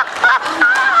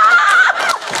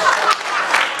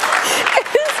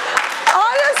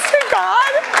 Honest to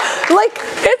God, like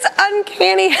it's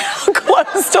uncanny how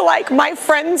close to like my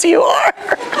friends you are. The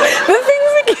things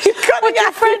that keep coming. But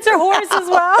your friends are whores as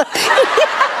well.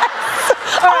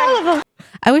 Yes. All of them.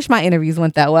 I wish my interviews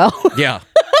went that well. Yeah.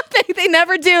 They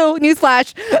never do.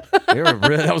 Newsflash.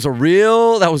 That was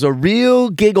a real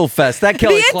giggle fest. That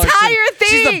Kelly Clarkson. The entire thing.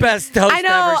 She's the best host I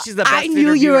know. ever. She's the best I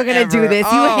knew you were going to do this.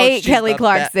 You hate Kelly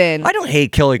Clarkson. I don't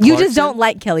hate Kelly Clarkson. You just don't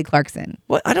like Kelly Clarkson.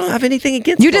 Well, I don't have anything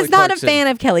against You're Kelly just not Clarkson. a fan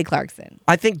of Kelly Clarkson.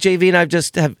 I think JV and I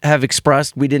just have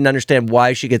expressed we didn't understand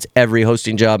why she gets every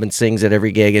hosting job and sings at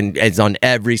every gig and is on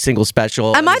every single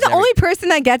special. Am I the only person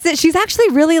that gets it? She's actually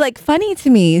really funny to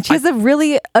me. She has a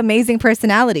really amazing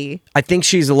personality. I think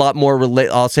she's a lot more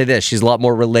I'll say this, she's a lot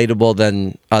more relatable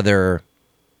than a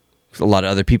lot of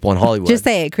other people in Hollywood. Just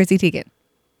say it, Chrissy Teigen.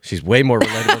 She's way more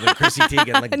relatable than Chrissy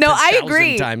Teigen. No, I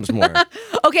agree. 10,000 times more.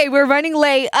 Okay, we're running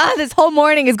late. This whole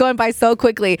morning is going by so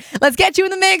quickly. Let's get you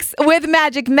in the mix with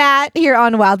Magic Matt here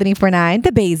on Wild 94.9,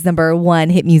 the Bay's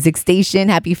 #1 hit music station.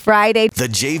 Happy Friday. The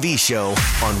JV Show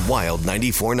on Wild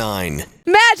 94.9.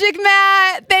 Magic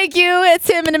Matt, thank you. It's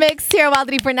him in the mix here on Wild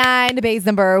 94.9, the Bay's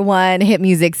 #1 hit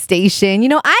music station. You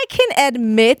know, I can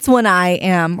admit when I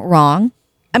am wrong.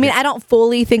 I mean, I don't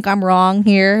fully think I'm wrong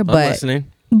here, but I'm listening.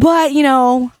 But, you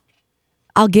know,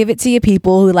 I'll give it to you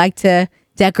people who like to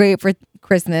decorate for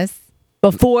Christmas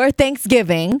before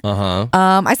Thanksgiving.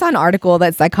 I saw an article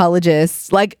that psychologists,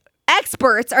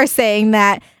 experts, are saying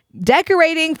that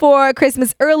decorating for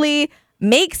Christmas early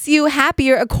makes you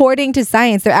happier according to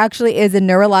science. There actually is a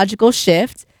neurological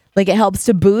shift. It helps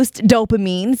to boost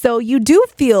dopamine. So you do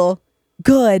feel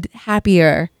good,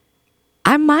 happier.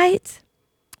 I can't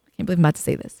believe I'm about to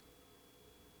say this.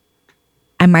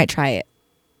 I might try it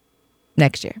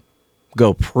next year.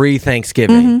 Go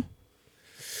pre-Thanksgiving.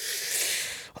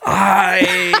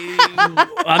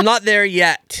 I'm not there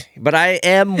yet, but I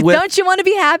am with. Don't you want to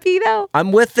be happy though?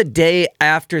 I'm with the day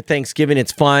after Thanksgiving.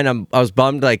 It's fine. I was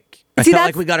bummed. I felt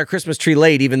like we got our Christmas tree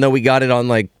late, even though we got it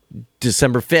on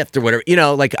December 5th or whatever. You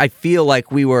know, I feel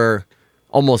like we were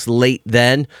almost late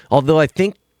then. Although I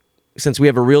think since we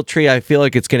have a real tree, I feel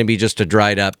like it's going to be just a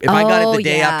dried up. If I got it the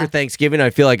day after Thanksgiving,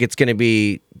 I feel like it's going to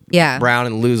be brown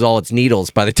and lose all its needles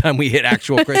by the time we hit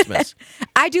actual Christmas.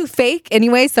 I do fake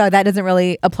anyway, so that doesn't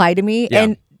really apply to me. Yeah.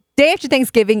 And day after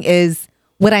Thanksgiving is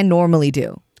what I normally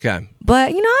do. Okay.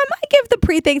 But, you know, I might give the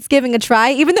pre-Thanksgiving a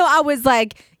try, even though I was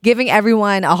giving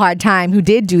everyone a hard time who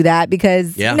did do that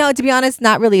because, you know, to be honest,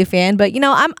 not really a fan. But, you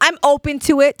know, I'm open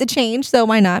to it to change, so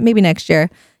why not? Maybe next year,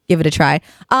 give it a try.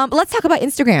 Let's talk about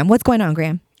Instagram. What's going on,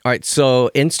 Graham? All right,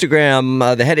 so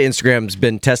Instagram, the head of Instagram's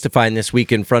been testifying this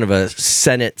week in front of a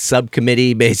Senate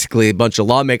subcommittee. Basically, a bunch of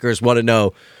lawmakers want to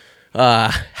know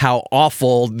how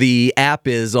awful the app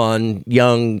is on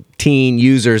young teen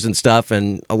users and stuff,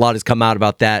 and a lot has come out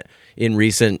about that in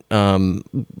recent,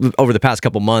 over the past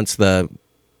couple months.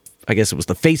 I guess it was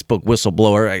the Facebook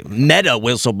whistleblower, Meta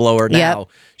whistleblower now. Yep.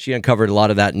 She uncovered a lot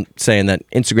of that and saying that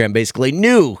Instagram basically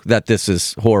knew that this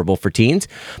is horrible for teens.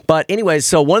 But anyways,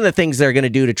 so one of the things they're going to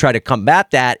do to try to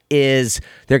combat that is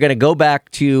they're going to go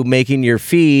back to making your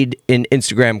feed in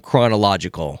Instagram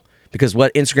chronological. Because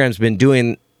what Instagram's been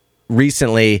doing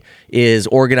recently is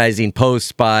organizing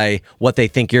posts by what they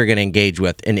think you're going to engage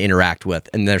with and interact with,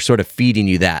 and they're sort of feeding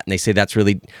you that, and they say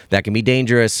that can be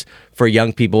dangerous for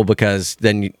young people because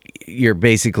then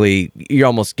you're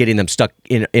almost getting them stuck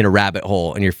in a rabbit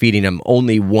hole, and you're feeding them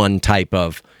only one type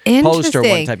of post or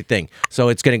one type of thing. So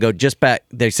it's going to go just back,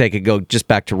 they say it could go just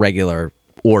back to regular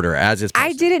order as is.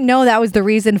 I didn't know that was the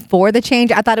reason for the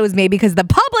change. I thought it was maybe because the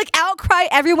public outcry.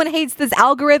 Everyone hates this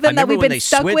algorithm that we've been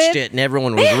stuck with. When they switched it and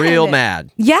everyone was real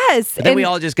mad. Yes. But then we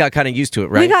all just got kind of used to it,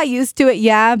 right? We got used to it,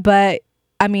 yeah. But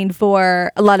I mean,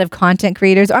 for a lot of content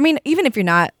creators, I mean, even if you're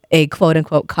not a quote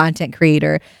unquote content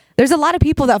creator, there's a lot of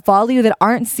people that follow you that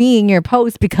aren't seeing your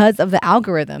posts because of the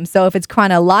algorithm. So if it's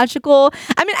chronological,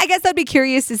 I mean, I guess I'd be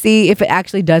curious to see if it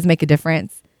actually does make a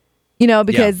difference. You know,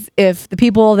 because if the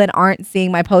people that aren't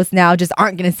seeing my posts now just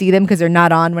aren't going to see them because they're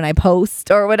not on when I post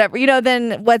or whatever, you know,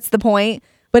 then what's the point?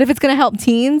 But if it's going to help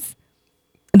teens,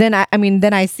 then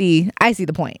I see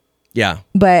the point. Yeah.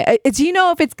 But do you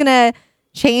know if it's going to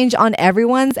change on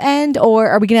everyone's end, or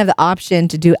are we going to have the option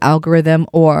to do algorithm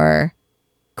or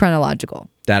chronological?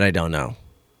 That I don't know.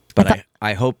 But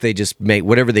I hope they just make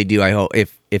whatever they do. I hope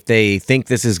if they think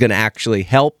this is going to actually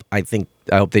help, I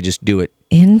hope they just do it.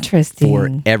 Interesting. For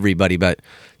everybody. But it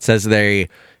says they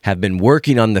have been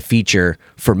working on the feature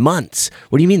for months.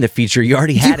 What do you mean the feature? You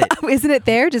already had it. Isn't it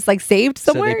there? Just like saved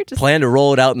somewhere? So they plan to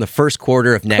roll it out in the first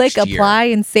quarter of next year. Click apply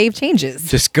and save changes.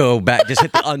 Just go back. Just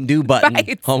hit the undo button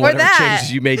on whatever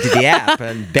changes you made to the app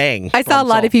and bang. I saw a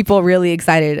lot of people really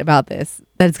excited about this,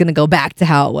 that it's going to go back to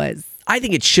how it was. I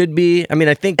think it should be. I mean,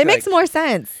 I think it makes more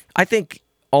sense. I think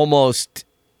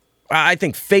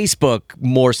Facebook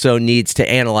more so needs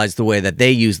to analyze the way that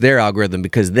they use their algorithm,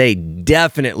 because they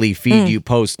definitely feed you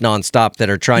posts nonstop that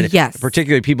are trying to,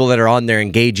 particularly people that are on there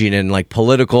engaging in like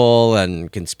political and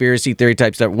conspiracy theory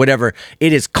type stuff, whatever.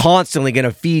 It is constantly going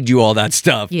to feed you all that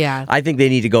stuff. Yeah. I think they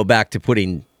need to go back to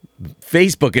putting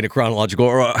Facebook in a chronological,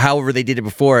 or however they did it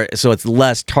before, so it's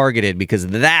less targeted, because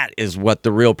that is what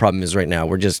the real problem is right now.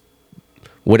 We're just,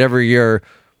 whatever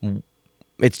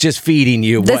it's just feeding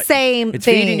you the same It's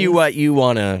things. feeding you what you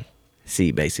want to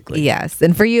see, basically. Yes,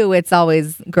 and for you, it's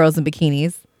always girls in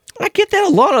bikinis. I get that a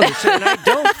lot on the show, and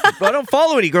I don't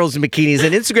follow any girls in bikinis,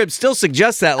 and Instagram still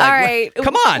suggests that. Like, all right,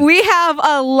 come on. We have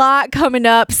a lot coming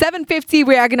up. 7:50,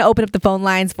 we are going to open up the phone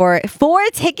lines for 4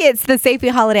 tickets to the Safely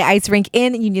Holiday Ice Rink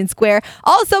in Union Square.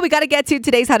 Also, we got to get to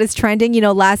today's hottest trending. You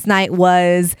know, last night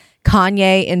was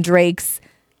Kanye and Drake's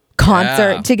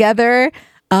concert together.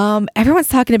 Everyone's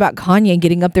talking about Kanye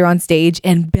getting up there on stage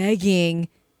and begging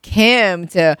Kim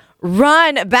to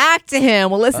run back to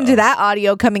him. We'll listen to that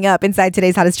audio coming up inside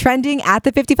today's hottest trending at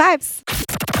the 55s.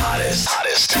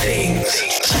 Hottest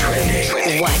things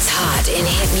trending. What's hot in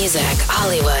hit music,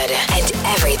 Hollywood, and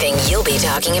everything you'll be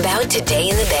talking about today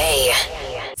in the Bay.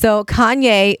 So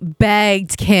Kanye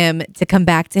begged Kim to come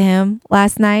back to him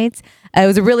last night. It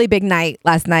was a really big night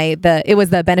last night. It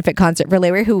was the benefit concert for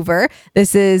Larry Hoover.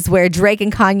 This is where Drake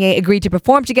and Kanye agreed to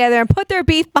perform together and put their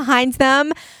beef behind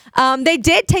them. They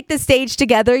did take the stage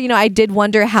together. You know, I did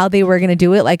wonder how they were going to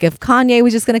do it. Like if Kanye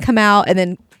was just going to come out and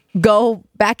then go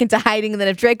back into hiding, and then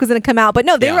if Drake was going to come out. But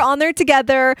no, they were on there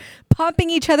together, pumping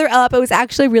each other up. It was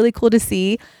actually really cool to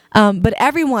see. But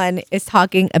everyone is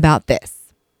talking about this.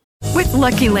 With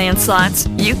Lucky Land Slots,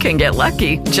 you can get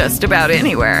lucky just about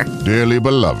anywhere. Dearly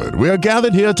beloved, we are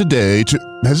gathered here today to...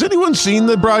 Has anyone seen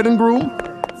the bride and groom?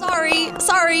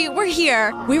 Sorry, we're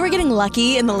here. We were getting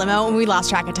lucky in the limo and we lost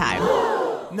track of time.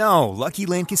 No, Lucky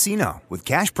Land Casino, with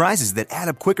cash prizes that add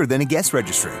up quicker than a guest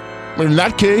registry. In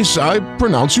that case, I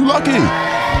pronounce you lucky.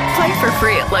 Play for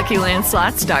free at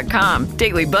LuckyLandSlots.com.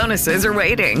 Daily bonuses are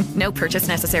waiting. No purchase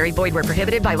necessary. Void where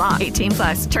prohibited by law.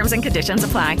 18+. Terms and conditions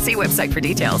apply. See website for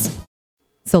details.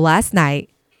 So last night,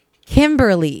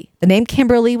 the name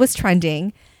Kimberly was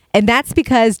trending. And that's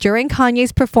because during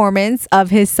Kanye's performance of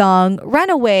his song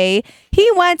Runaway, he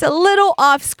went a little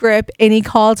off script and he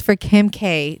called for Kim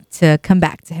K to come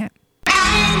back to him.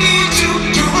 I need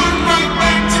you to run right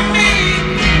back to me.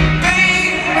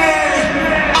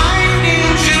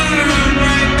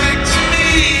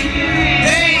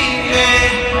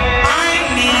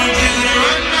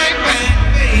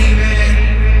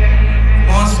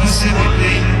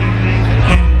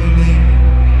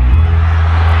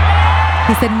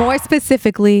 He said more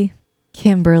specifically,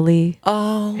 Kimberly.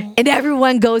 Oh. And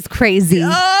everyone goes crazy.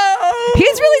 Oh.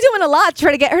 He's really doing a lot to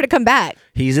try to get her to come back.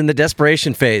 He's in the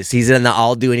desperation phase. He's in the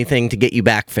I'll do anything to get you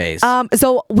back phase.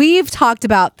 So we've talked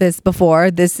about this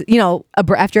before. This, you know,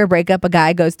 after a breakup, a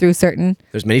guy goes through certain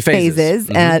There's many phases.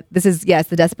 Mm-hmm. This is,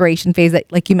 the desperation phase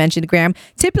that, like you mentioned, Graham.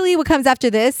 Typically what comes after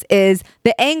this is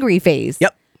the angry phase.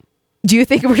 Yep. Do you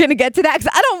think we're going to get to that?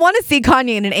 Because I don't want to see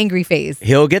Kanye in an angry phase.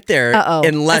 He'll get there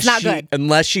good.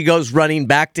 unless she goes running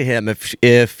back to him.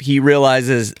 If he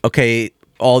realizes, okay,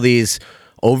 all these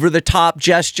over the top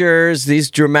gestures,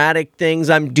 these dramatic things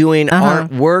I'm doing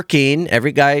aren't working.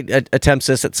 Every guy attempts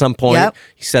this at some point. Yep.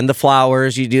 You send the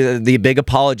flowers, you do the big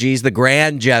apologies, the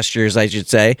grand gestures, I should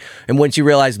say. And once you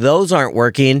realize those aren't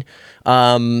working,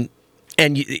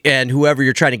 and whoever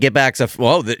you're trying to get back,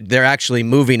 they're actually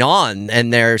moving on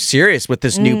and they're serious with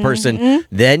this new person.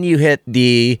 Then you hit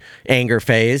the anger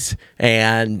phase,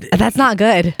 and that's not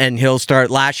good. And he'll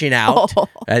start lashing out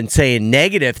and saying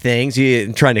negative things,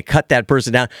 trying to cut that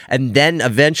person down. And then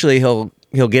eventually he'll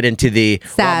get into the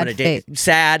sad,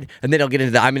 sad, and then he'll get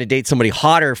into the I'm going to date somebody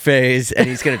hotter phase, and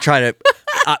he's going to try to,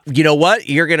 you know what?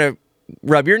 You're going to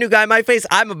rub your new guy in my face.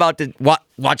 I'm about to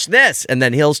watch this. And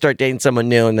then he'll start dating someone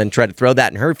new and then try to throw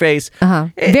that in her face.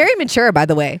 Very mature, by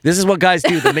the way. This is what guys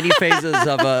do, the mini phases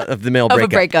of the male Of a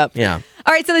breakup. breakup. Yeah.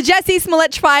 All right, so the Jussie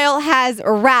Smollett trial has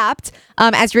wrapped.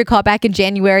 As you recall, back in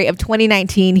January of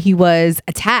 2019, he was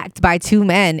attacked by two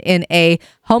men in a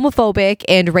homophobic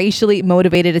and racially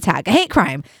motivated attack, a hate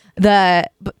crime.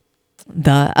 But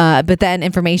then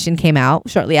information came out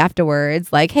shortly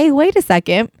afterwards, like, hey, wait a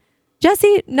second.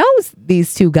 Jussie knows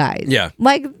these two guys. Yeah.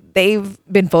 Like, they've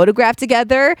been photographed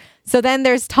together. So then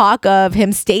there's talk of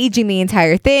him staging the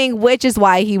entire thing, which is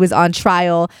why he was on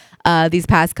trial these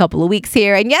past couple of weeks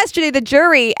here. And yesterday, the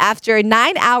jury, after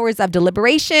 9 hours of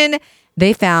deliberation,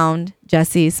 they found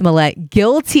Jussie Smollett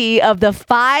guilty of the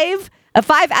five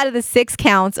out of the 6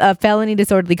 counts of felony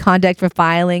disorderly conduct for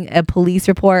filing a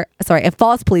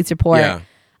false police report. Yeah.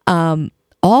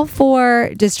 All for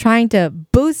just trying to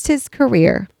boost his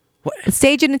career.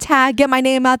 Stage an attack, get my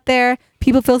name out there.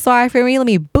 People feel sorry for me. Let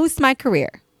me boost my career.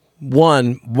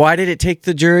 One, why did it take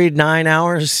the jury 9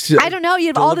 hours? I don't know. You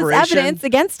have all this evidence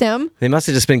against him. They must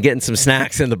have just been getting some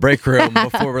snacks in the break room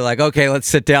before we're like, okay, let's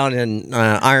sit down and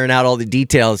iron out all the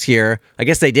details here. I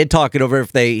guess they did talk it over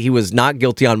if he was not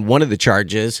guilty on one of the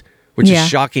charges, which is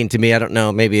shocking to me. I don't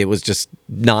know. Maybe it was just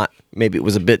not. Maybe it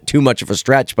was a bit too much of a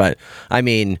stretch. But I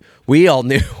mean, we all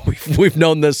knew. We've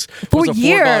known this for was a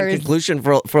years. foregone conclusion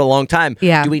for a long time.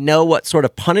 Yeah. Do we know what sort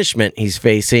of punishment he's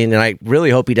facing? And I really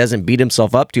hope he doesn't beat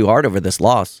himself up too hard over this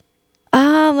loss.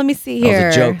 Let me see here. That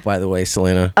was a joke, by the way,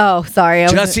 Selena. Oh, sorry.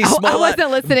 Jussie I Smollett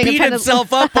wasn't listening. beat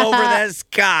himself up over this.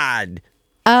 God.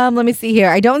 Let me see here.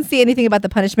 I don't see anything about the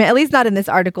punishment, at least not in this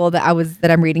article that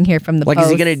I'm reading here from the Post. Is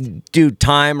he going to do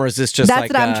time, or is this just That's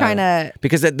what I'm trying to...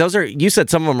 Because those are, you said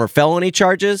some of them are felony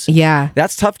charges? Yeah.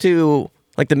 That's tough to,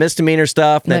 like the misdemeanor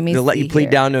stuff, that they'll let you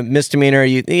plead down to misdemeanor,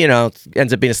 you know, it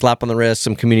ends up being a slap on the wrist,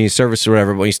 some community service or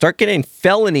whatever. But when you start getting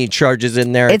felony charges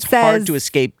in there, it's hard to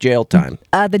escape jail time.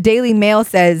 The Daily Mail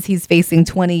says he's facing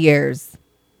 20 years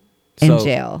in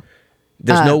jail.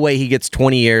 There's no way he gets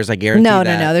 20 years, I guarantee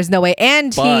that. No, there's no way.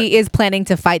 And he is planning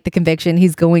to fight the conviction.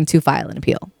 He's going to file an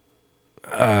appeal.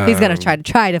 He's going to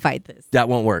try to fight this. That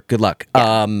won't work. Good luck.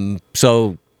 Yeah.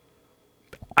 So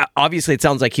obviously it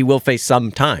sounds like he will face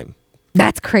some time.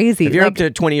 That's crazy. If you're up to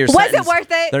 20 years was sentence, it worth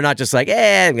it? They're not just like,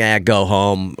 go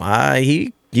home.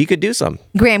 He could do some.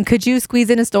 Graham, could you squeeze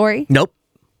in a story? Nope.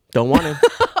 Don't want to.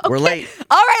 We're late.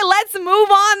 All right, let's move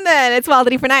on then. It's Wild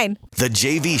 94.9. The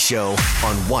JV Show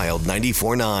on Wild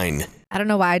 94.9. I don't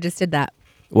know why I just did that.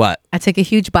 What? I took a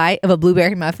huge bite of a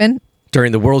blueberry muffin.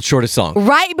 During the world's shortest song.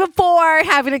 Right before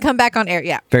having to come back on air.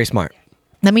 Yeah. Very smart.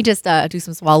 Let me just do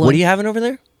some swallowing. What are you having over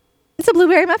there? It's a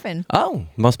blueberry muffin. Oh,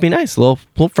 must be nice. A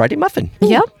little Friday muffin.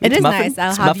 Yep, it is muffin. nice. I'll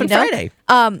it's have Muffin you know.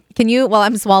 Friday. Can you, while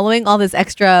I'm swallowing all this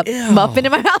extra muffin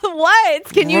in my mouth, what?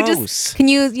 Can Gross.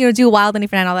 you do Wild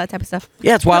 94.9, all that type of stuff?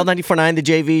 Yeah, it's Wild 94.9, the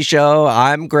JV Show.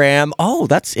 I'm Graham. Oh,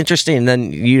 that's interesting. And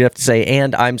then you'd have to say,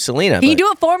 and I'm Selena. Can you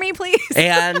do it for me, please?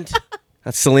 And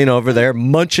that's Selena over there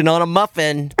munching on a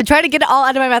muffin. I'm trying to get it all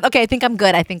out of my mouth. Okay, I think I'm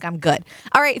good.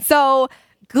 All right, so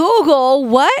Google,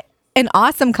 what an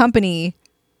awesome company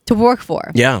to work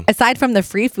for. Yeah. Aside from the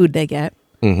free food they get,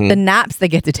 the naps they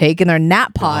get to take in their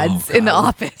nap pods in the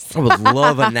office. I would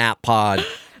love a nap pod.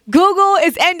 Google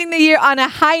is ending the year on a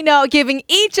high note, giving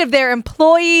each of their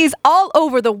employees all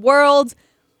over the world,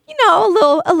 you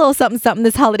know, a little something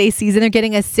this holiday season. They're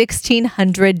getting a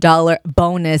 $1,600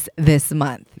 bonus this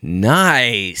month.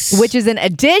 Nice. Which is in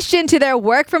addition to their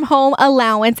work from home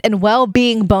allowance and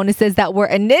well-being bonuses that were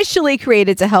initially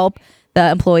created to help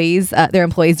their employees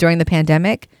during the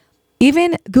pandemic.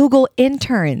 Even Google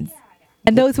interns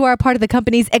and those who are a part of the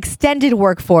company's extended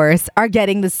workforce are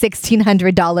getting the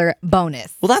 $1,600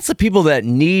 bonus. Well, that's the people that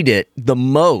need it the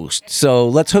most. So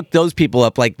let's hook those people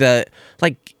up.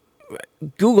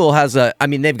 Google has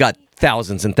they've got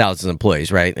thousands and thousands of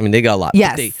employees, right? I mean, they got a lot.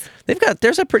 Yes.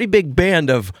 There's a pretty big band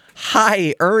of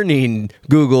high earning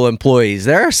Google employees.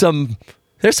 There's some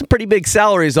pretty big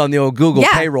salaries on the old Google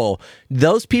payroll.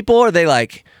 Those people, are they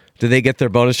like Do they get their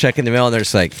bonus check in the mail and they're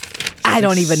just like, I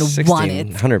don't even want it.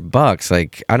 $1,600.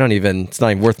 Like, I don't even. It's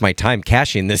not even worth my time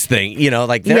cashing this thing. You know,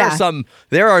 like there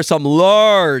are some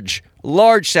large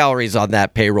salaries on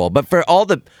that payroll. But for all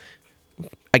the,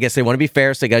 I guess they want to be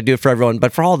fair, so they got to do it for everyone.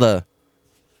 But for all the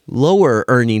lower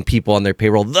earning people on their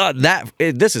payroll,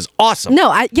 this is awesome. No,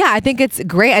 I think it's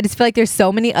great. I just feel like there's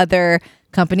so many other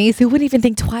companies who wouldn't even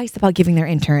think twice about giving their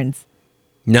interns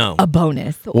a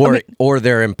bonus or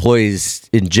their employees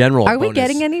in general. Are we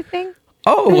getting anything?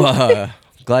 Oh,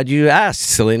 glad you asked,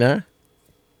 Selena.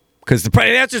 Because the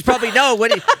answer is probably no.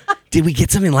 Did we get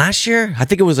something last year? I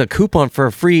think it was a coupon for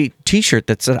a free T-shirt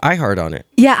that said iHeart on it.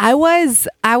 Yeah, I was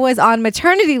on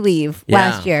maternity leave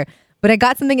last year, but I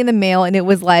got something in the mail and it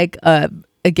was like a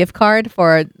gift card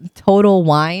for Total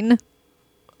Wine.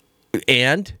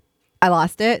 And I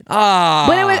lost it. Ah,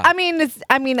 but it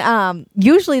was.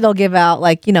 Usually they'll give out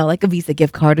like a Visa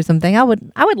gift card or something. I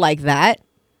would like that.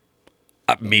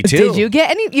 Me too. Did you get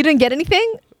any? You didn't get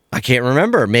anything? I can't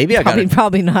remember. Maybe I got it.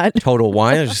 Probably not. Total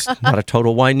Wine. There's just not a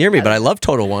Total Wine near me, but I love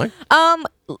Total Wine.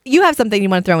 You have something you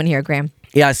want to throw in here, Graham?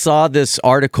 Yeah, I saw this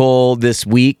article this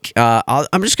week.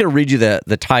 I'm just going to read you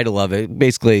the title of it. It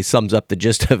basically sums up the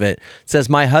gist of it. It says,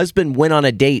 my husband went on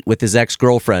a date with his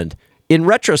ex-girlfriend. In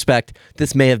retrospect,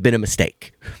 this may have been a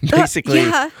mistake. Basically,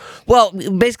 well,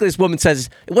 basically, this woman says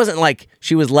it wasn't like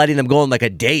she was letting them go on like a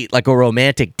date, like a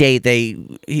romantic date.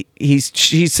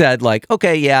 She said like,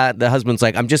 okay, yeah. The husband's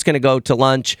like, I'm just gonna go to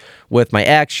lunch with my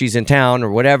ex. She's in town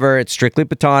or whatever. It's strictly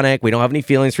platonic. We don't have any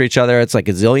feelings for each other. It's like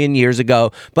a zillion years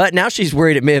ago. But now she's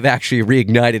worried it may have actually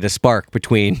reignited a spark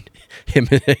between him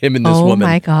and this woman. Oh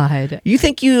my God! You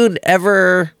think you'd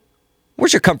ever?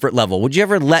 Where's your comfort level? Would you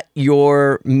ever let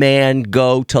your man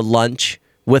go to lunch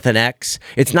with an ex?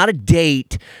 It's not a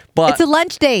date, but... It's a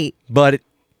lunch date. But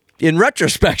in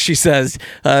retrospect, she says,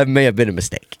 may have been a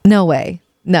mistake. No way.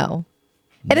 No.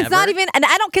 And Never? It's not even... And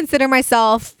I don't consider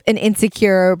myself an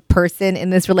insecure person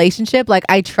in this relationship. Like,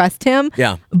 I trust him.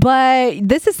 Yeah. But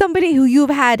this is somebody who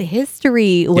you've had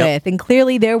history with. And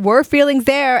clearly there were feelings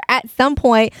there at some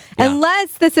point. Yeah.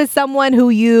 Unless this is someone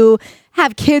who you...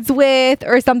 have kids with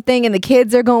or something and the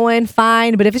kids are going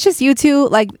fine, but if it's just you two,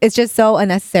 like, it's just so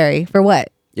unnecessary. For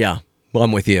what? Yeah, well,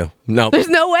 I'm with you. No, there's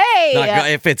no way.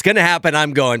 If it's gonna happen,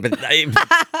 I'm going, but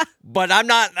but I'm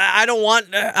not. I don't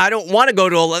want to go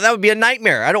to that would be a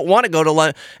nightmare. I don't want to go to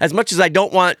lunch as much as I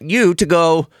don't want you to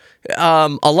go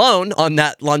alone on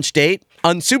that lunch date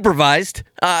unsupervised.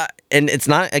 And it's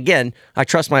not, again, I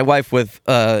trust my wife with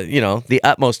the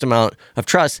utmost amount of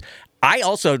trust.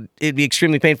 It'd be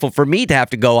extremely painful for me to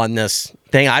have to go on this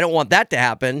thing. I don't want that to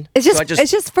happen. It's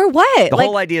just for what? The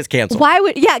whole idea is canceled. Why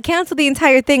would, cancel the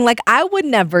entire thing. Like, I would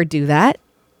never do that.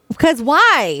 Because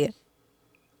why?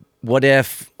 What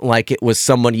if, like, it was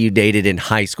someone you dated in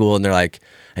high school and they're like,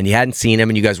 and you hadn't seen him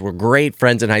and you guys were great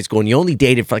friends in high school and you only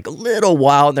dated for like a little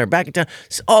while and they're back in town.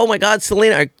 Oh my God,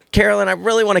 Selena or Carolyn, I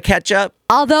really want to catch up.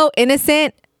 Although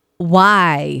innocent,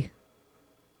 why?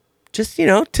 Just, to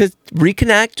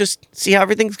reconnect, just see how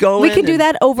everything's going. We can do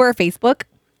that over Facebook.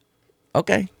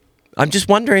 Okay. I'm just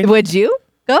wondering. Would you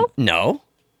go? No.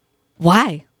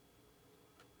 Why?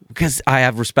 Because I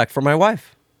have respect for my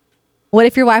wife. What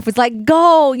if your wife was like,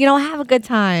 go, have a good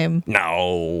time?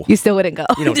 No. You still wouldn't go?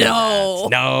 You don't do that.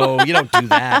 No, you don't do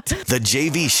that. The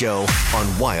JV Show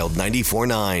on Wild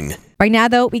 94.9. Right now,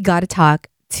 though, we got to talk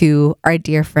to our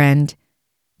dear friend,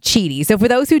 Chidi. So for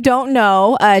those who don't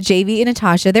know, JV and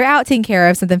Natasha, they're out taking care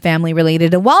of something family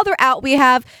related. And while they're out, we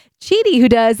have Chidi, who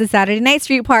does the Saturday Night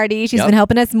Street Party. She's been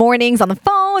helping us mornings on the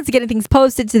phones, getting things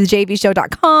posted to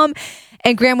thejvshow.com.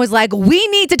 And Graham was like, we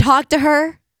need to talk to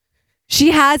her.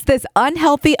 She has this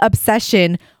unhealthy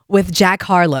obsession with Jack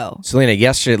Harlow. Selena,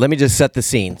 yesterday, let me just set the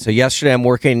scene. So yesterday I'm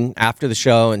working after the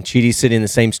show and Chidi's sitting in the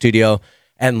same studio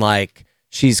and like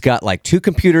she's got like two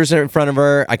computers in front of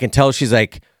her. I can tell she's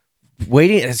like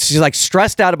waiting. She's like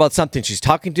stressed out about something. She's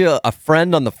talking to a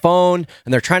friend on the phone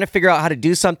and they're trying to figure out how to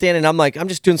do something. And I'm like, I'm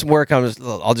just doing some work.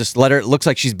 I'll just let her. It looks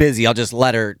like she's busy. I'll just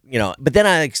let her, But then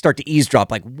I start to eavesdrop.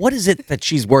 Like, what is it that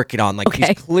she's working on? Like,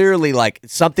 she's clearly like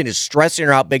something is stressing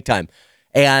her out big time.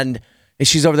 And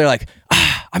she's over there like,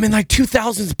 I'm in like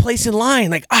 2000th place in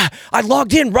line. Like, I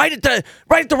logged in right at the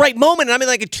right moment. And I'm in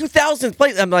like a 2000th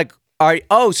place. I'm like, all right.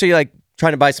 Oh, so you're like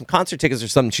trying to buy some concert tickets or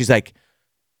something. She's like,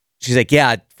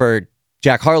 yeah, for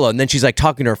Jack Harlow. And then she's like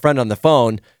talking to her friend on the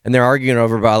phone and they're arguing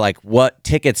over about like what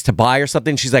tickets to buy or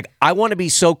something. She's like, I want to be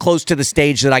so close to the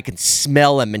stage that I can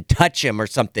smell him and touch him or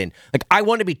something. Like, I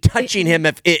want to be touching him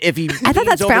if he I thought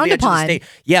that's frowned upon.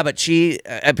 Yeah, but she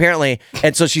apparently,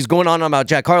 and so she's going on about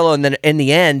Jack Harlow. And then in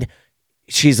the end,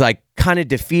 she's like kind of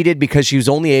defeated because she was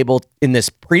only able in this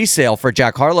pre-sale for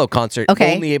Jack Harlow concert,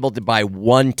 only able to buy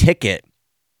one ticket.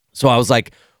 So I was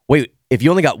like, wait, if you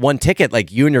only got one ticket,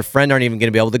 like you and your friend aren't even going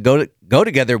to be able to go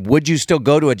together. Would you still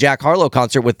go to a Jack Harlow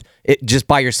concert with it just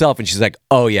by yourself? And she's like,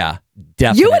 oh yeah,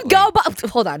 definitely. You would go, but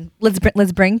hold on. Let's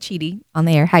bring Chidi on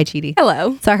the air. Hi, Chidi.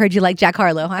 Hello. So I heard you like Jack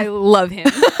Harlow, huh? I love him.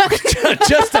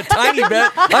 Just a tiny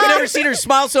bit. I've never seen her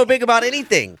smile so big about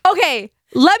anything. Okay,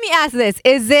 let me ask this.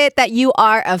 Is it that you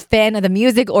are a fan of the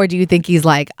music, or do you think he's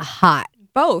like hot?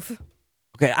 Both.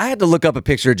 Okay, I had to look up a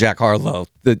picture of Jack Harlow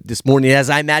this morning, as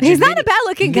I imagine. He's not a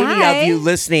bad-looking guy. Many of you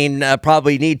listening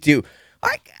probably need to.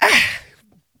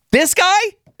 This guy?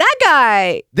 That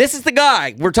guy. This is the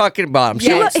guy we're talking about. I'm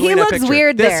showing Selena he looks picture.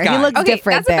 weird This there. guy. He looks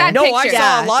different there. No, I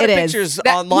saw a lot of pictures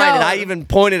online, and I even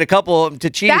pointed a couple to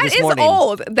Chidi this morning. That is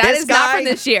old. That This is not guy? from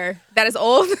this year. That is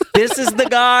old. This is the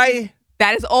guy?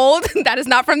 That is old. That is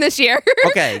not from this year.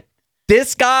 Okay.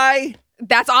 This guy?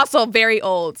 That's also very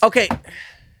old. Okay.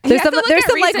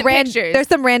 There's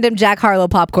some random Jack Harlow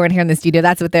popcorn here in the studio.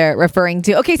 That's what they're referring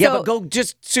to. Okay, so yeah, but go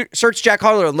just search Jack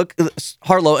Harlow and look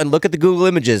at the Google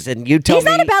images, and you tell me he's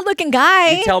not a bad looking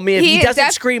guy. You tell me if he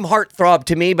doesn't scream heartthrob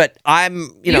to me, but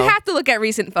you know. You have to look at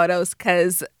recent photos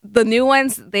because the new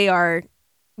ones, they are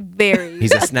very.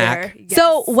 He's a snack. Yes.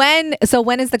 So when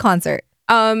is the concert?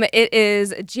 It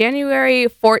is January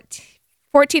 14th,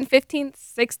 15th,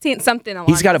 16th, something along.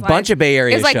 He's got a those bunch lines. of Bay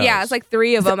Area It's like shows. it's like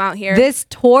 3 of them out here. This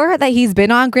tour that he's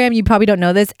been on, Graham, you probably don't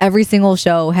know this. Every single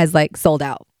show has like sold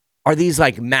out. Are these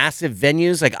like massive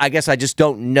venues? Like, I guess I just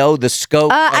don't know the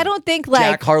scope. I don't think like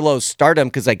Jack Harlow's stardom,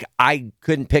 because like I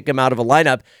couldn't pick him out of a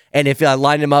lineup, and if I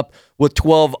lined him up with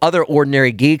 12 other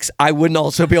ordinary geeks, I wouldn't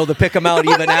also be able to pick him out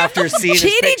even after seeing his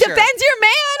Chidi picture. defends your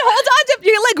man. Hold on to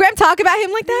you. Let Graham talk about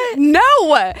him like that.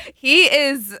 No, he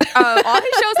is. All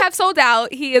his shows have sold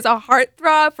out. He is a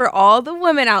heartthrob for all the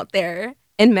women out there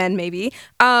and men, maybe.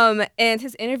 And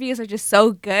his interviews are just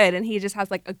so good, and he just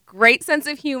has like a great sense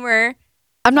of humor.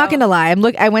 I'm not gonna lie.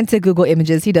 I went to Google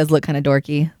Images. He does look kind of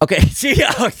dorky. Okay, see,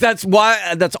 that's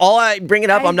why. That's all I bring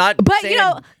it up. I'm not. But saying you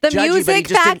know the judgy, but he music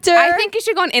just didn't- factor. I think you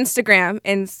should go on Instagram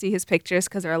and see his pictures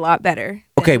because they're a lot better.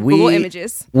 Okay, Google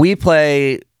Images. We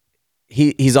play.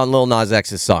 He's on Lil Nas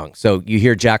X's song, so you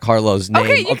hear Jack Harlow's name.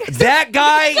 Okay, you guys that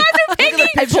guy. You guys are picking.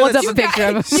 I pulled up a picture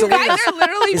of him. You guys are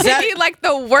literally Is that- picking like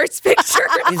the worst picture.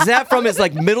 Is that from his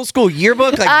like middle school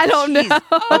yearbook? Like, I don't know. Okay,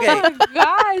 Oh my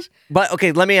gosh. but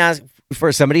okay, let me ask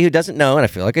for somebody who doesn't know, and I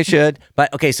feel like I should.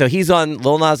 But okay, so he's on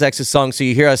Lil Nas X's song, so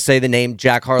you hear us say the name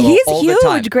Jack Harlow He's all huge, the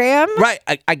time. Graham. Right,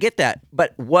 I get that.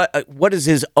 But what is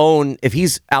his own? If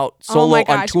he's out Oh solo my on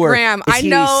gosh, tour, Graham, is I he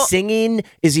know- singing?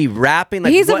 Is he rapping?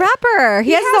 Like, He's a what- rapper.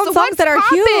 He has his own songs that are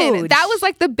huge. That was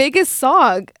like the biggest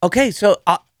song. Okay, so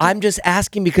I'm just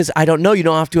asking because I don't know. You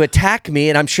don't have to attack me,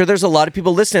 and I'm sure there's a lot of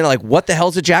people listening. Like, what the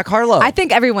hell's a Jack Harlow? I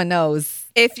think everyone knows.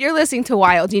 If you're listening to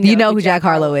Wild, You know who Jack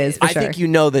Harlow is. For I sure. think you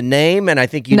know the name, and I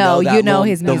think you no, know that you know Lil-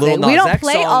 his the music. Lil Nas We don't X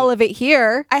play song. all of it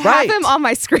here. I have Right. him on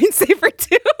my screensaver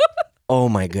too. Oh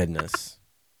my goodness.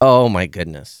 Oh my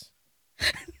goodness.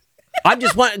 I'm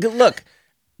just want look.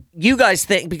 You guys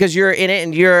think because you're in it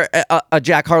and you're a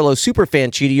Jack Harlow super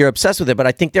fan, Chidi, you're obsessed with it. But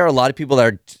I think there are a lot of people that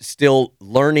are still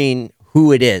learning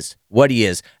who it is, what he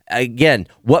is. Again,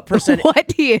 what percent?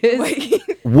 What he is.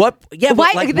 What? Yeah.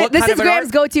 Why, But like, what this kind is of an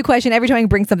Graham's go-to question every time he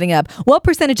brings something up. What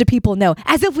percentage of people know?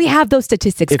 As if we have those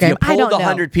statistics, If Graham. you I don't pulled know.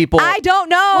 100 people, I don't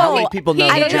know. how many people know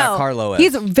I who don't Jack know. Harlow is?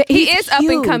 He is up and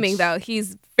huge. coming though.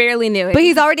 He's fairly new. But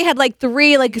he's already had like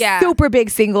 3 super big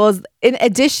singles in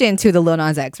addition to the Lil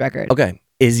Nas X record. Okay.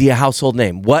 Is he a household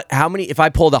name? What? How many? If I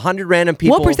pulled 100 random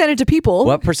people, What percentage of people?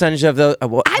 What percentage of the?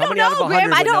 I don't know,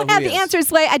 Graham. I don't have the answer,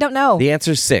 Slay. I don't know. The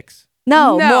answer is 6.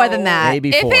 No, more than that. Maybe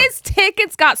If 4. his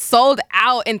tickets got sold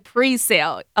out in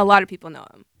pre-sale, a lot of people know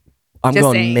him. I'm Just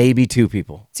going saying. maybe 2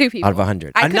 people. 2 people out of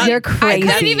 100. I I'm not, You're crazy.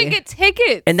 I couldn't even get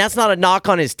tickets. and that's not a knock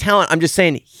on his talent. I'm just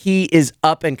saying he is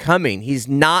up and coming. He's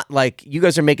not like you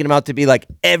guys are making him out to be like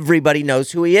everybody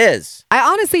knows who he is I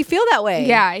honestly feel that way.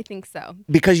 Yeah, I think so.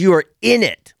 because you are in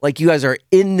it. Like you guys are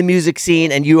in the music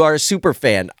scene and you are a super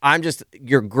fan. I'm just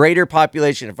your greater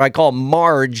population. If I call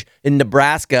Marge in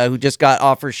Nebraska who just got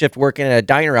off her shift working at a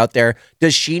diner out there,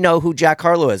 does she know who Jack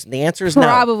Harlow is? And the answer is no.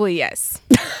 Probably yes.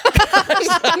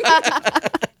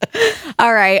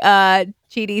 All right.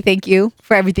 Chidi, thank you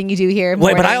for everything you do here.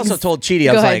 Wait, but I Mornings. also told Chidi, I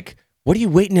Go was ahead. like, what are you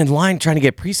waiting in line trying to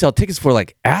get pre-sale tickets for?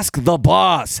 Like, ask the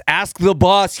boss. Ask the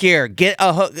boss here. Get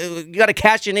a hook. You got to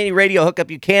cash in any radio hookup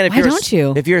you can. If Why you're don't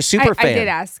you? If you're a super fan. I did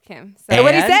ask him. So And?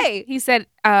 what did he say? He said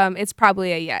it's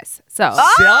probably a yes. So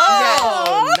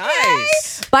Oh,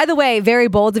 nice. By the way, very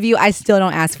bold of you. I still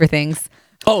don't ask for things.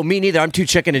 Oh, me neither. I'm too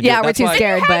chicken to do it. Yeah, we're too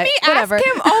scared, but whatever. Ask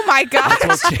him. Oh my god.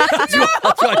 That's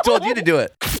why I told you to do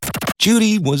it.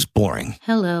 Judy was boring.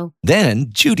 Hello. Then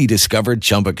Judy discovered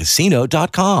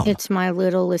ChumbaCasino.com. It's my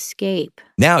little escape.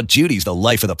 Now Judy's the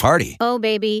life of the party. Oh,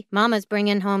 baby, mama's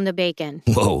bringing home the bacon.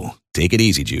 Whoa, take it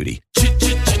easy, Judy.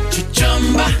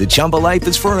 The Chumba life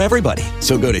is for everybody.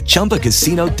 So go to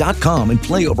ChumbaCasino.com and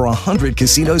play over 100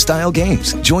 casino-style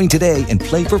games. Join today and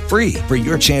play for free for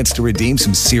your chance to redeem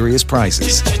some serious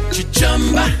prizes.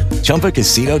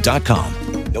 ChumbaCasino.com.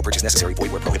 No purchase necessary.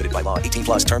 Void where prohibited by law. 18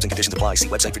 plus terms and conditions apply. See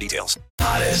website for details.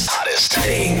 Hottest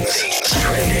things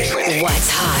trending. What's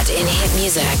hot in hit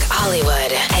music,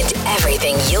 Hollywood, and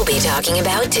everything you'll be talking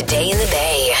about today in the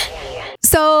Bay.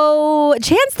 So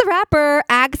Chance the Rapper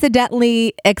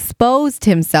accidentally exposed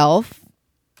himself.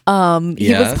 He was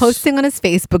Yes. posting on his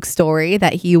Facebook story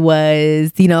that he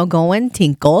was, going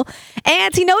tinkle.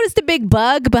 And he noticed a big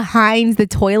bug behind the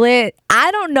toilet.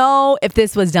 I don't know if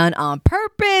this was done on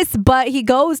purpose, but he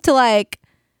goes to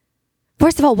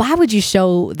first of all, why would you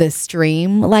show the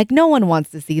stream? No one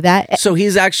wants to see that. So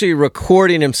he's actually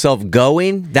recording himself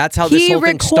going? That's how this whole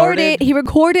thing started? He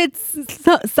recorded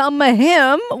some of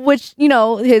him, which,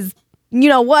 his,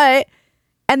 what?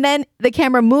 And then the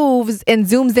camera moves and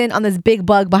zooms in on this big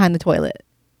bug behind the toilet.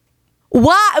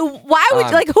 Why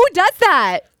would who does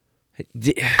that?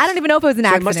 I don't even know if it was an So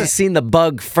I accident. must have seen the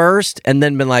bug first and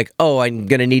then been like, oh, I'm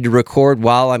going to need to record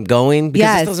while I'm going?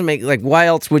 Because this doesn't make, why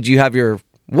else would you have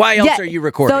why else are you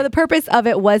recording? So the purpose of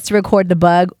it was to record the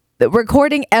bug.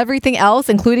 Recording everything else,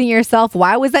 including yourself,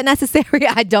 why was that necessary?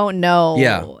 I don't know.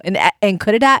 Yeah. And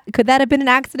could that have been an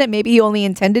accident? Maybe he only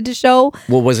intended to show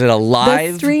Well, was it a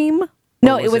live the stream?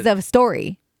 No, it was a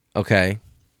story. Okay.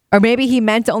 Or maybe he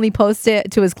meant to only post it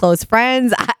to his close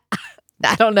friends.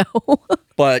 I don't know.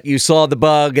 But you saw the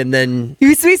bug and then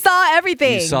We saw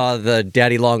everything. you saw the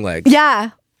daddy long legs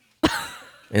Yeah.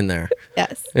 in there.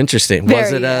 Yes. Interesting.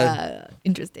 Very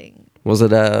interesting. Was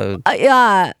it a...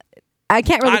 Yeah. I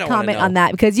can't really I don't wanna comment know. on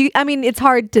that because it's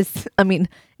hard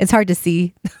to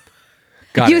see.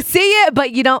 Got You it. see it,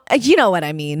 but you don't. You know what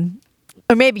I mean,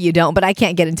 or maybe you don't. But I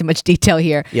can't get into much detail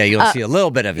here. Yeah, you'll see a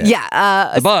little bit of it.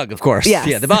 Yeah, the bug, of course. yes.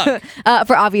 Yeah, the bug.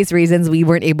 For obvious reasons, we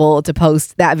weren't able to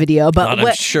post that video. But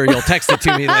I'm sure you'll text it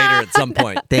to me later at some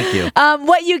point. Thank you.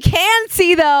 What you can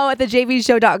see though at the JV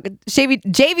show, The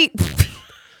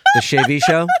Shavy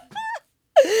Show?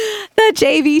 the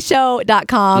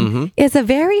JVShow.com Mm-hmm. is a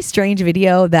very strange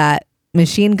video that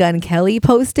Machine Gun Kelly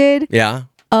posted Yeah.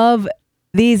 of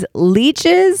these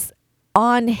leeches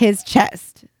on his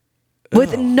chest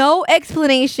with no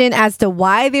explanation as to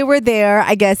why they were there.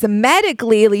 I guess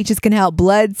medically, leeches can help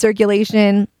blood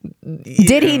circulation.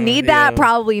 Did he need that? yeah.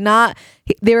 Probably not.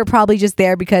 They were probably just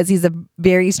there because he's a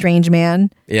very strange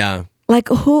man. Yeah.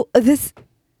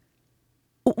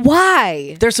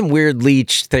 Why? There's some weird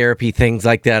leech therapy things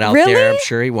like that out Really? there. I'm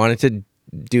sure he wanted to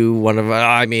do one of...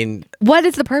 What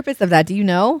is the purpose of that? Do you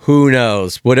know? who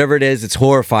knows? Whatever it is, it's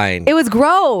horrifying. It was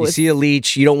gross. You see a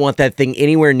leech, you don't want that thing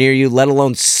anywhere near you, let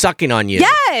alone sucking on you.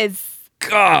 Yes.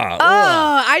 God.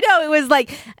 Oh, I know. It was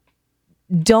like,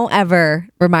 don't ever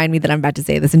remind me that I'm about to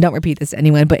say this and don't repeat this to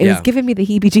anyone, but it was giving me the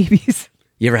heebie-jeebies.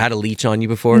 You ever had a leech on you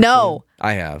before? No.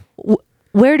 I have.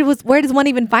 Where does one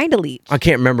even find a leech? I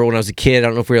can't remember when I was a kid. I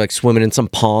don't know if we were swimming in some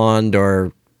pond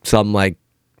or some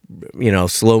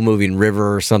slow moving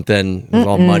river or something. It was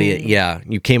all muddy. Yeah.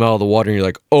 You came out of the water and you're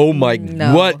like, oh my,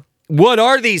 what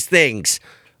are these things?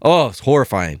 Oh, it's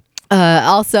horrifying.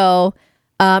 Also,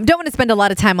 don't want to spend a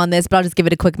lot of time on this, but I'll just give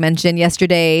it a quick mention.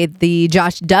 Yesterday, the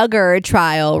Josh Duggar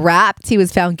trial wrapped. He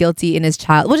was found guilty in his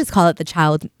we'll just call it the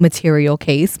child material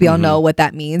case. We all know what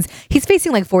that means. He's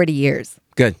facing 40 years.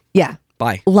 Good. Yeah.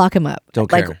 Bye. Lock him up. Don't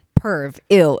care. Perv.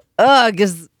 Ew.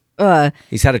 Just.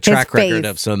 He's had a track his record face.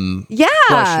 of some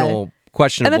And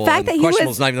questionable. the fact that he questionable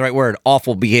was- is not even the right word.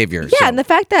 Awful behavior. Yeah, and the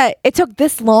fact that it took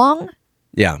this long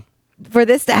Yeah. for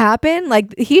this to happen,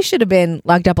 he should have been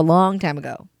locked up a long time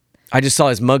ago. I just saw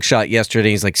his mugshot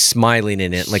yesterday. He's smiling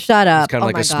in it. Shut up. It's kind of Oh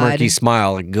like a my smirky God.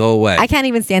 smile. Go away. I can't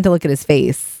even stand to look at his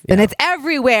face. And it's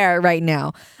everywhere right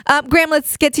now. Graham,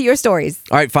 let's get to your stories.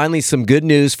 All right, finally, some good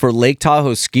news for Lake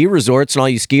Tahoe ski resorts and all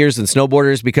you skiers and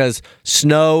snowboarders because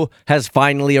snow has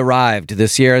finally arrived.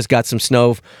 This year has got some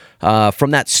snow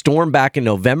from that storm back in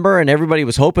November, and everybody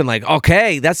was hoping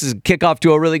okay, that's a kickoff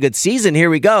to a really good season. Here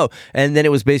we go. And then it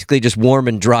was basically just warm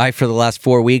and dry for the last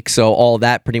 4 weeks, so all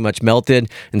that pretty much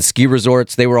melted. And ski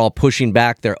resorts, they were all pushing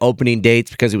back their opening dates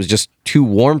because it was just too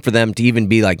warm for them to even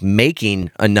be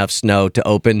making enough snow to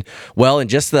open. Well, in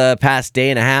just the past day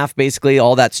and a half, basically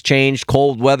all that's changed.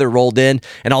 Cold weather rolled in,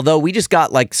 and although we just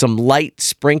got some light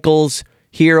sprinkles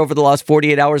here over the last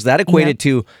 48 hours. That equated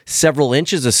to several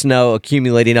inches of snow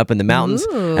accumulating up in the mountains.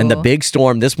 Ooh. And the big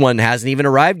storm, this one hasn't even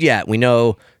arrived yet. We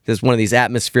know this one of these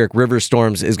atmospheric river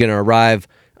storms is going to arrive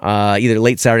either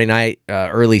late Saturday night,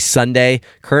 early Sunday.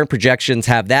 Current projections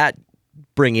have that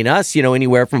bringing us,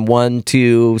 anywhere from 1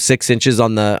 to 6 inches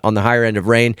on the higher end of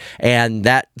rain, and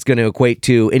that's going to equate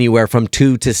to anywhere from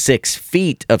 2 to 6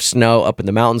 feet of snow up in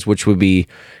the mountains, which would be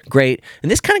great. And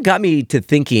this kind of got me to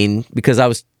thinking, because I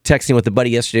was texting with a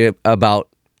buddy yesterday about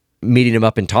meeting him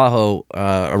up in Tahoe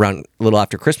around a little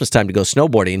after Christmas time to go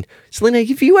snowboarding. Selena,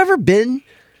 have you ever been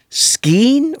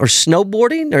skiing or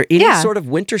snowboarding or any sort of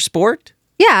winter sport?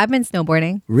 Yeah, I've been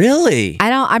snowboarding. Really?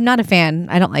 I'm not a fan.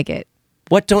 I don't like it.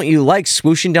 What don't you like?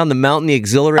 Swooshing down the mountain, the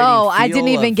exhilarating I didn't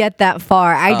even get that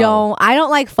far. I don't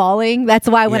like falling. That's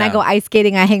why when I go ice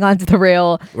skating, I hang on to the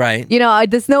rail. Right. The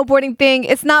snowboarding thing,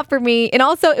 it's not for me. And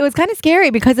also, it was kind of scary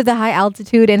because of the high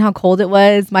altitude and how cold it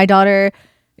was. My daughter,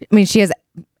 she has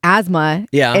asthma.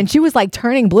 Yeah. And she was like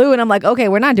turning blue. And I'm like, okay,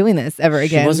 we're not doing this ever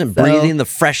again. She wasn't breathing the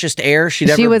freshest air she'd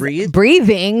ever breathed? She was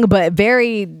breathing, but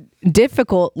very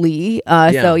difficultly.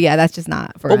 So yeah, that's just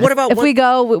not for us. What about if we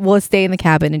go, we'll stay in the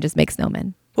cabin and just make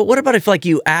snowmen. But what about if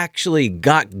you actually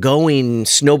got going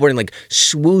snowboarding, like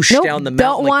swoosh down the mountain?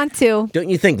 Don't want to. Don't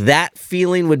you think that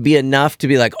feeling would be enough to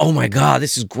be like, oh my God,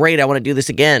 this is great. I want to do this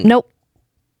again. Nope.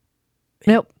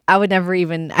 I would never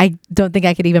even, I don't think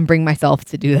I could even bring myself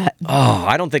to do that. Oh,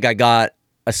 I don't think I got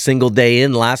a single day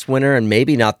in last winter, and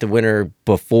maybe not the winter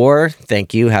before.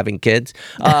 Thank you, having kids.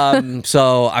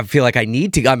 So I feel like I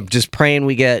need to. I'm just praying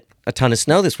we get a ton of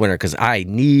snow this winter because I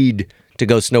need to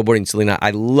go snowboarding, Selena.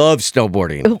 I love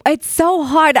snowboarding. It's so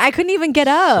hard. I couldn't even get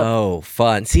up. So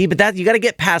fun. See, but that you got to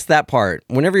get past that part.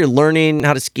 Whenever you're learning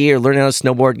how to ski or learning how to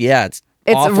snowboard, it's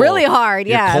awful. Really hard.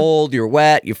 You're cold. You're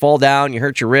wet. You fall down. You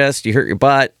hurt your wrist. You hurt your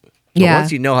butt. But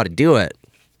once you know how to do it.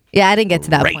 Yeah, I didn't get to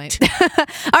that point.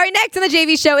 All right, next on the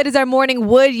JV Show, it is our morning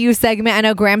Would You segment. I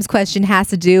know Graham's question has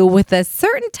to do with a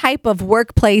certain type of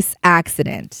workplace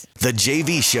accident. The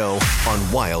JV Show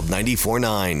on Wild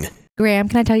 94.9. Graham,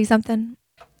 can I tell you something?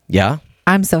 Yeah?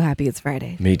 I'm so happy it's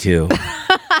Friday. Me too.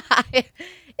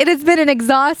 It has been an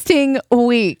exhausting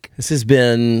week. This has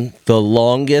been the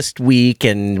longest week,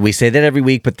 and we say that every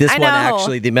week, but this one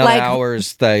actually, the amount of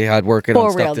hours that I had working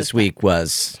on stuff this week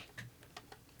was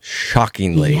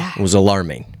shockingly, it was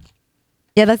alarming.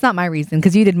 Yeah, that's not my reason,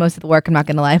 because you did most of the work, I'm not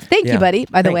going to lie. Thank you, buddy,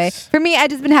 by the way. For me, I've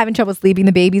just been having trouble sleeping.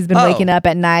 The baby's been waking up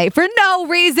at night for no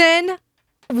reason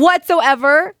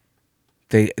whatsoever.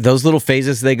 Those little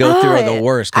phases they go through are the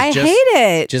worst. I hate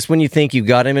it. Just when you think you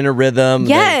got him in a rhythm,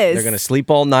 they're going to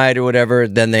sleep all night or whatever,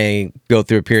 then they go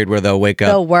through a period where they'll wake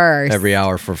up every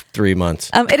hour for 3 months.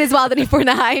 It is Wild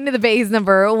 94.9, the Bay's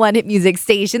 #1 hit music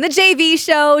station. The JV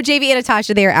Show. JV and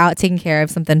Natasha, they are out taking care of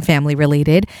something family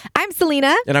related. I'm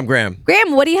Selena. And I'm Graham.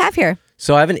 Graham, what do you have here?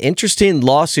 So I have an interesting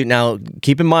lawsuit. Now,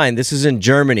 keep in mind, this is in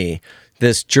Germany.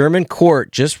 This German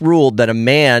court just ruled that a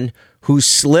man who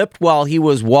slipped while he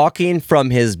was walking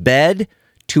from his bed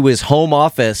to his home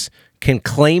office can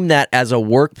claim that as a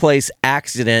workplace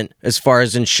accident as far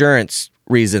as insurance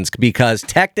reasons, because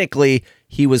technically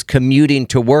he was commuting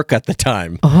to work at the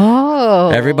time. Oh.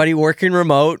 Everybody working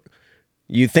remote.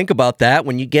 You think about that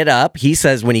when you get up. He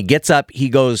says when he gets up, he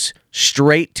goes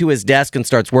straight to his desk and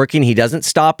starts working. He doesn't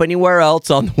stop anywhere else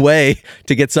on the way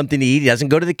to get something to eat. He doesn't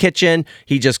go to the kitchen.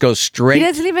 He just goes straight. He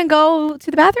doesn't even go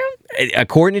to the bathroom?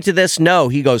 According to this, no.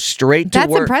 He goes straight to work.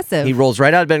 That's impressive. He rolls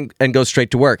right out of bed and goes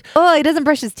straight to work. Oh, he doesn't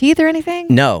brush his teeth or anything?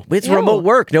 No. It's remote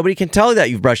work. Nobody can tell that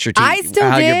you've brushed your teeth. I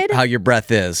still did. How your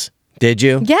breath is. Did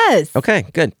you? Yes. Okay,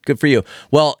 good. Good for you.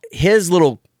 Well, his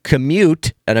little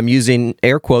commute, and I'm using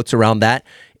air quotes around that,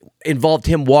 involved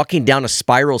him walking down a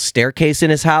spiral staircase in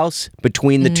his house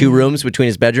between the two rooms, between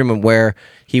his bedroom and where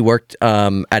he worked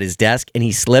at his desk, and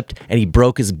he slipped and he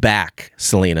broke his back,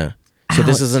 Selena. So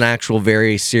this is an actual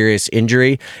very serious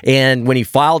injury. And when he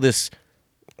filed this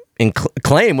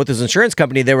claim with his insurance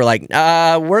company, they were like,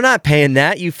 we're not paying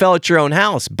that. You fell at your own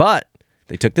house. But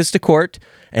they took this to court,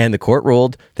 and the court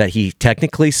ruled that he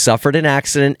technically suffered an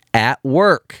accident at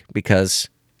work because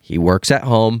he works at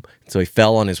home, so he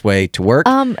fell on his way to work.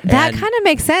 That kind of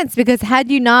makes sense, because had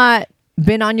you not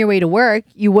been on your way to work,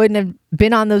 you wouldn't have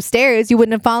been on those stairs. You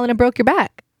wouldn't have fallen and broke your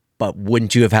back. But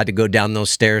wouldn't you have had to go down those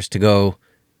stairs to go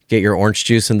get your orange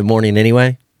juice in the morning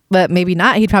anyway? But maybe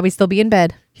not. He'd probably still be in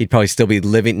bed. He'd probably still be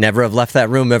living, never have left that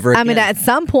room ever again. I mean, at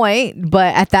some point,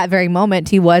 but at that very moment,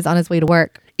 he was on his way to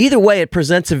work. Either way, it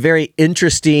presents a very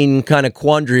interesting kind of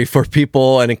quandary for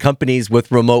people and companies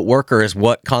with remote workers.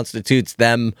 What constitutes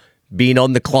them being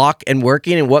on the clock and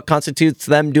working and what constitutes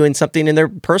them doing something in their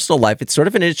personal life. It's sort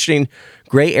of an interesting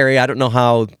gray area. I don't know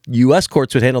how U.S.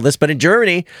 courts would handle this, but in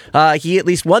Germany, he at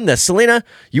least won this. Selena,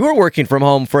 you were working from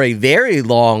home for a very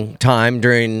long time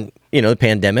during, the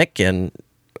pandemic, and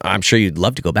I'm sure you'd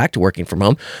love to go back to working from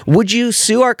home. Would you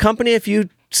sue our company if you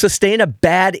sustain a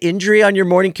bad injury on your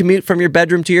morning commute from your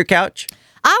bedroom to your couch?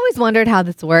 I always wondered how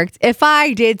this worked. If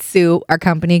I did sue our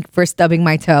company for stubbing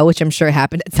my toe, which I'm sure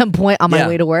happened at some point on my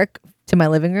way to work to my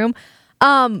living room.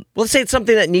 Let's say it's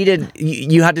something that needed,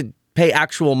 you had to pay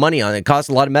actual money on. It cost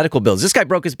a lot of medical bills. This guy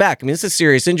broke his back. I mean, this is a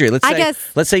serious injury.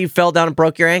 Let's say you fell down and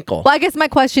broke your ankle. Well, I guess my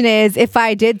question is, if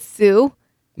I did sue,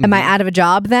 am I out of a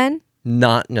job then?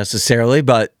 Not necessarily,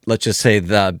 but let's just say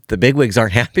the bigwigs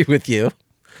aren't happy with you.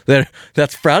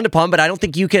 That's frowned upon, but I don't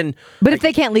think you can. But if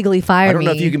they can't legally fire me, I don't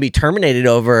know if you can be terminated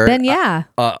over. Then yeah,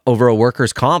 over a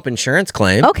workers' comp insurance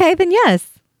claim. Okay, then yes.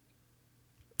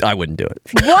 I wouldn't do it.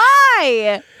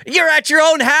 Why? You're at your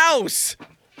own house.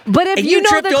 But if you know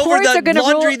tripped the over courts the are going to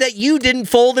rule, laundry that you didn't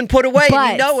fold and put away,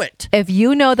 and you know it. If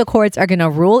you know the courts are going to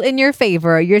rule in your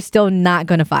favor, you're still not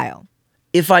going to file.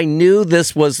 If I knew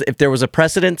if there was a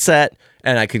precedent set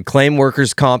and I could claim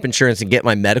workers' comp insurance and get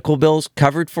my medical bills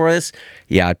covered for this,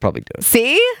 yeah, I'd probably do it.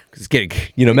 See? Because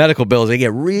medical bills, they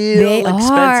get real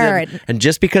expensive. And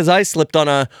just because I slipped on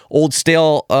a old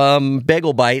stale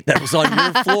bagel bite that was on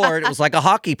your floor, and it was like a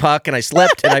hockey puck, and I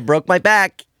slipped and I broke my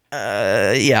back,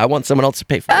 I want someone else to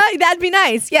pay for it. That'd be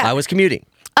nice, yeah. I was commuting.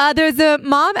 There's a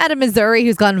mom out of Missouri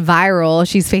who's gone viral.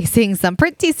 She's facing some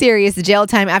pretty serious jail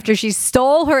time after she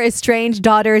stole her estranged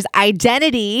daughter's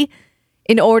identity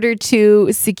in order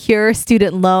to secure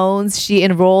student loans. She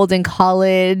enrolled in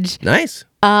college. Nice.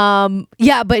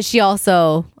 Yeah, but she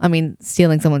also,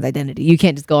 stealing someone's identity. You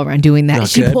can't just go around doing that.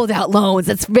 She pulled out loans.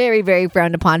 That's very, very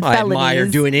frowned upon. I admire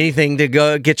doing anything to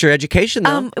go get your education,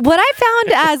 though. What I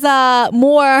found as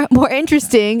more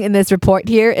interesting in this report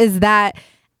here is that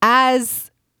as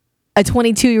a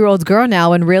 22-year-old girl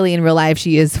now, and really in real life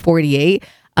she is 48,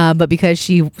 but because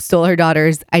she stole her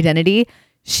daughter's identity,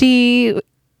 she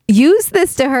used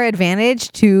this to her advantage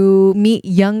to meet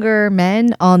younger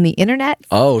men on the internet.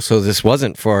 Oh, so this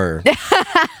wasn't for...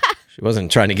 She wasn't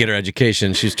trying to get her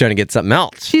education. She was trying to get something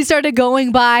else. She started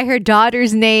going by her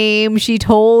daughter's name. She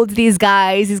told these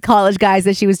college guys,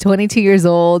 that she was 22 years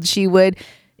old. She would...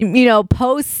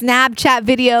 post Snapchat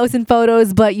videos and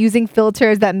photos, but using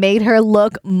filters that made her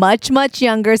look much, much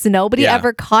younger. So nobody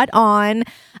ever caught on.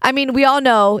 We all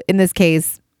know in this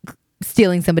case,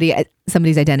 stealing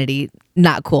somebody's identity,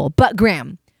 not cool. But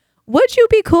Graham, would you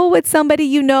be cool with somebody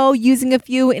using a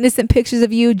few innocent pictures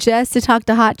of you just to talk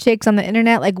to hot chicks on the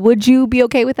internet? Like, would you be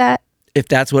okay with that? If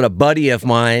that's what a buddy of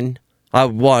mine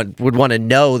would want to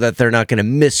know, that they're not going to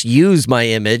misuse my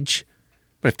image.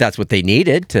 But if that's what they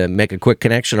needed to make a quick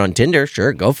connection on Tinder,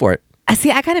 sure, go for it.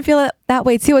 See, I kind of feel that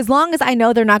way too. As long as I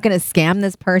know they're not going to scam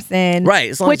this person,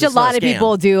 right? Which a lot of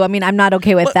people do. I'm not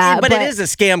okay with that. But it is a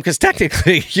scam because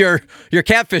technically you're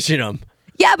catfishing them.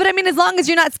 Yeah, but as long as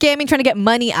you're not scamming, trying to get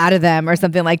money out of them or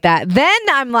something like that, then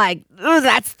I'm like,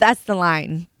 that's the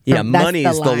line. Yeah, money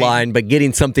is the line, but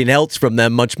getting something else from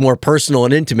them, much more personal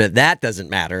and intimate, that doesn't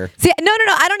matter. See, no.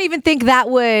 I don't even think that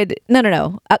would.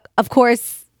 No. Of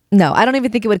course. No, I don't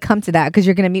even think it would come to that because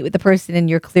you're going to meet with the person and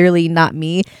you're clearly not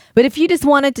me. But if you just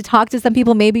wanted to talk to some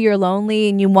people, maybe you're lonely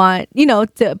and you want,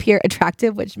 to appear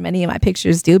attractive, which many of my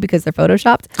pictures do because they're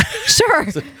photoshopped.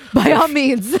 Sure, by all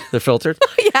means. They're filtered?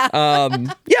 Yeah.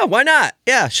 Yeah, why not?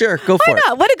 Yeah, sure, go for it. Why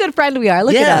not? What a good friend we are.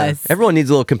 Look at us. Everyone needs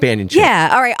a little companionship. Yeah,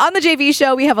 all right. On the JV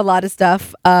show, we have a lot of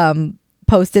stuff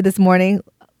posted this morning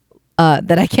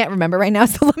that I can't remember right now,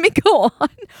 so let me go on.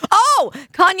 Oh,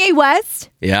 Kanye West.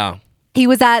 Yeah. He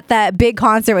was at that big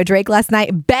concert with Drake last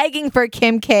night begging for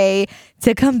Kim K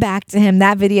to come back to him.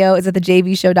 That video is at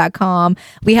thejvshow.com.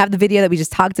 We have the video that we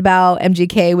just talked about,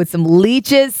 MGK with some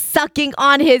leeches sucking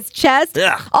on his chest.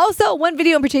 Ugh. Also, one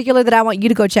video in particular that I want you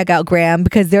to go check out, Graham,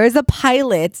 because there is a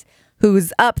pilot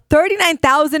who's up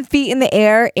 39,000 feet in the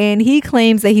air, and he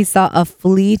claims that he saw a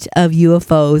fleet of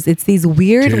UFOs. It's these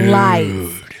weird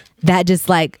lights that just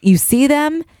you see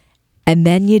them and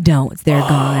then you don't. They're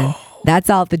gone.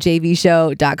 That's all at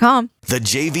thejvshow.com. The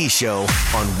JV Show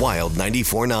on Wild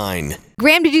 94.9.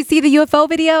 Graham, did you see the UFO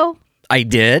video? I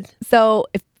did. So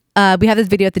if, we have this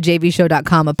video at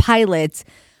thejvshow.com. A pilot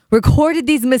recorded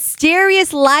these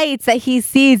mysterious lights that he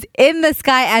sees in the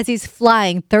sky as he's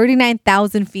flying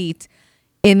 39,000 feet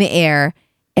in the air.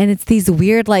 And it's these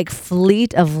weird,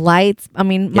 fleet of lights.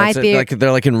 My theory...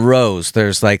 they're in rows.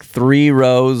 There's 3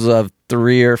 rows of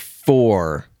 3 or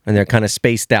 4. And they're kind of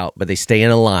spaced out, but they stay in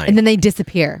a line. And then they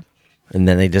disappear. And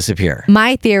then they disappear.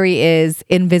 My theory is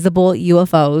invisible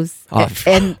UFOs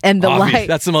and the light.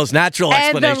 That's the most natural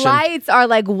explanation. And the lights are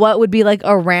like what would be like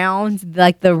around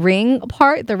like the ring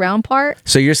part, the round part.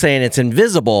 So you're saying it's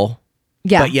invisible,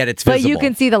 but yet it's visible. But you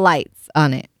can see the lights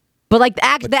on it. But like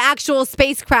the actual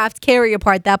spacecraft carrier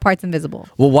part, that part's invisible.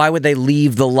 Well, why would they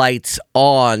leave the lights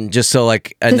on just so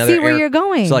like another to see where you're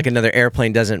going? So like another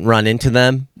airplane doesn't run into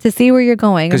them? To see where you're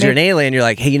going. Because you're an alien, you're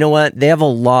like, hey, you know what? They have a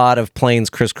lot of planes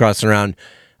crisscrossing around.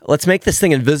 Let's make this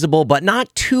thing invisible, but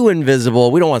not too invisible.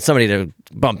 We don't want somebody to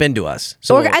bump into us.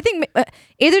 So or I think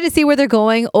either to see where they're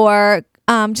going or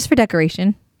just for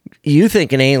decoration. You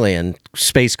think an alien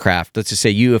spacecraft, let's just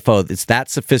say UFO, it's that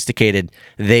sophisticated,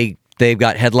 They've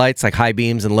got headlights, like high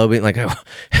beams and low beams. Like, oh,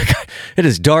 it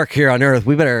is dark here on Earth.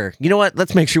 We better, you know what?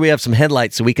 Let's make sure we have some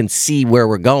headlights so we can see where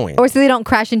we're going. Or so they don't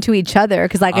crash into each other.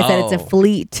 Because like I said, it's a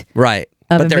fleet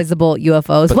of invisible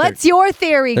UFOs. What's your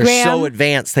theory, Graham? They're so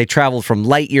advanced. They traveled from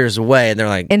light years away. And they're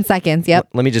like... In seconds, yep.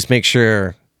 Let me just make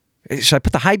sure... Should I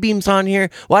put the high beams on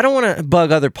here? Well, I don't want to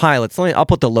bug other pilots. I'll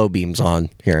put the low beams on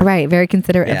here. Right. Very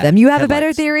considerate of them. You have a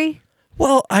better theory?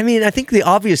 Well, I mean, I think the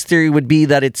obvious theory would be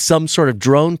that it's some sort of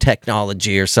drone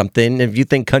technology or something. If you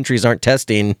think countries aren't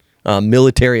testing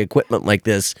military equipment like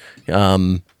this, you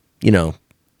know,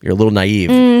 you're a little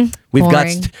naive.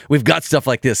 We've got stuff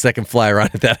like this that can fly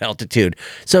around at that altitude.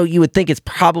 So you would think it's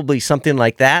probably something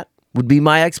like that. Would be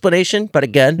my explanation, but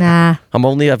again, I've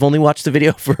only watched the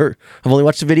video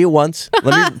once.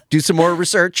 Let me do some more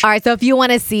research. All right, so if you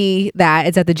want to see that,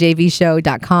 it's at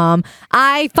thejvshow.com.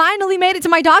 I finally made it to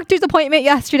my doctor's appointment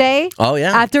yesterday. Oh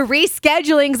yeah. After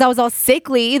rescheduling because I was all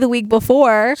sickly the week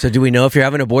before. So do we know if you're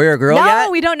having a boy or a girl yet?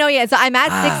 No, we don't know yet. So I'm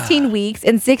at 16 weeks,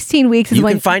 and 16 weeks is you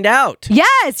when can find out.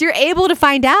 Yes, you're able to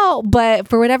find out, but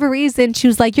for whatever reason, she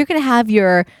was like, "You're gonna have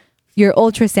your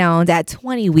ultrasound at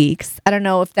 20 weeks. I don't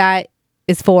know if that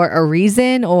is for a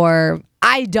reason or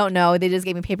I don't know. They just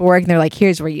gave me paperwork and they're like,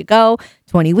 here's where you go.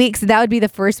 20 weeks. So that would be the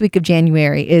first week of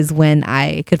January is when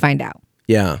I could find out.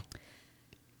 Yeah.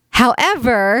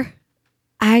 However,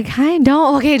 I kind of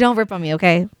don't. Okay, don't rip on me,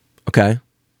 okay? Okay.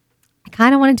 I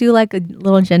kind of want to do like a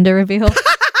little gender reveal.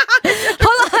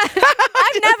 Hold on.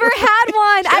 I've never had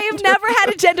one. I have never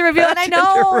had a gender reveal. And I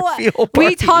know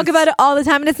we talk about it all the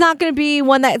time. And it's not going to be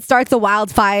one that starts a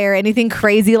wildfire, anything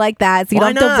crazy like that. So you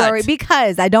don't have to worry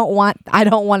because I don't want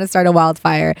to start a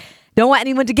wildfire. Don't want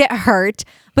anyone to get hurt.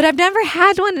 But I've never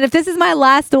had one. And if this is my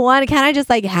last one, can I just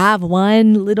like have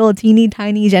one little teeny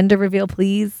tiny gender reveal,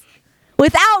 please?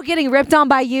 Without getting ripped on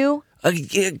by you?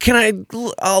 You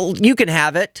can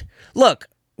have it. Look,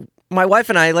 my wife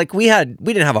and I, like we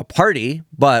didn't have a party,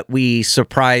 but we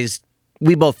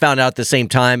both found out at the same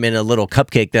time in a little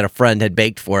cupcake that a friend had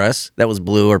baked for us. That was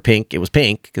blue or pink. It was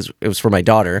pink because it was for my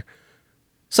daughter.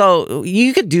 So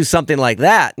you could do something like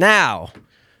that. Now,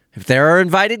 if there are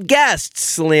invited guests,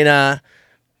 Selena,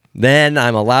 then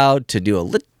I'm allowed to do a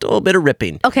little bit of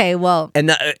ripping. Okay, well.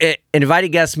 And invited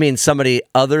guests means somebody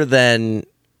other than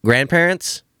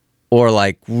grandparents or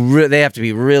like they have to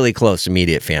be really close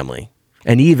immediate family.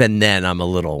 And even then, I'm a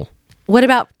little... What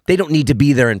about... They don't need to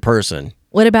be there in person.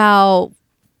 What about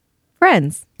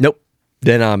friends? Nope.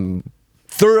 Then I'm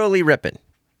thoroughly ripping.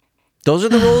 Those are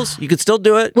the rules. You could still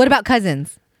do it. What about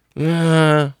cousins?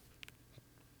 Nope.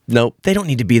 They don't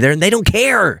need to be there, and they don't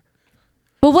care.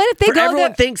 But what if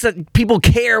everyone thinks that people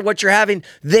care what you're having.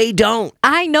 They don't.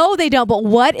 I know they don't, but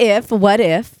what if,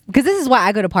 because this is why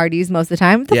I go to parties most of the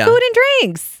time, the food and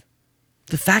drinks.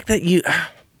 The fact that you...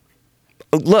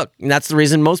 Look, that's the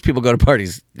reason most people go to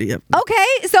parties. Yeah. Okay,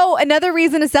 so another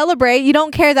reason to celebrate. You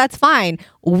don't care, that's fine.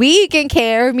 We can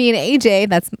care, me and AJ,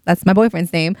 that's my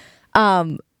boyfriend's name.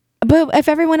 But if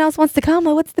everyone else wants to come,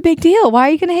 well, what's the big deal? Why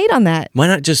are you going to hate on that? Why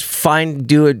not just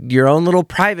your own little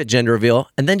private gender reveal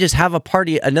and then just have a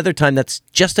party another time that's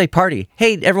just a party?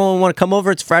 Hey, everyone want to come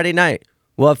over? It's Friday night.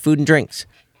 We'll have food and drinks.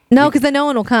 No, because then no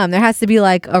one will come. There has to be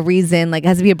like a reason, like it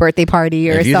has to be a birthday party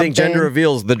or something. If you think gender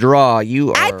reveals the draw,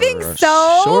 you are I think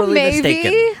so, sorely maybe.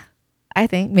 mistaken. I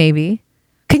think maybe.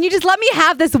 Can you just let me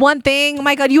have this one thing? Oh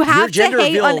my God, you have to hate on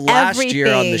everything. Your gender reveal last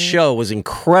year on the show was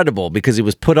incredible because it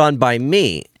was put on by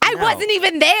me. I wasn't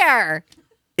even there.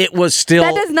 It was still...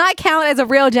 That does not count as a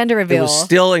real gender reveal. It was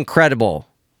still incredible.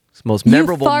 It's the most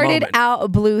memorable moment. You farted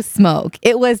out blue smoke.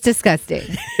 It was disgusting.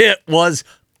 It was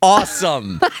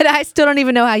awesome. But I still don't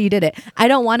even know how you did it. I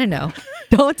don't want to know.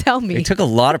 Don't tell me. It took a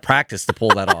lot of practice to pull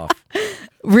that off.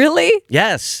 Really?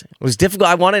 Yes. It was difficult.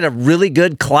 I wanted a really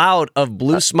good cloud of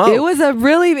blue smoke. It was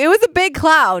a big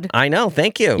cloud. I know.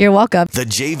 Thank you. You're welcome. The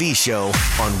JV Show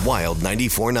on Wild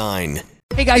 94.9.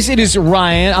 Hey guys, it is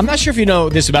Ryan. I'm not sure if you know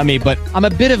this about me, but I'm a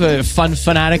bit of a fun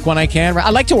fanatic when I can. I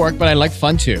like to work, but I like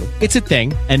fun too. It's a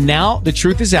thing. And now the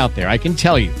truth is out there. I can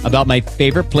tell you about my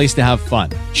favorite place to have fun.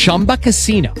 Chumba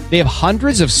Casino. They have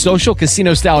hundreds of social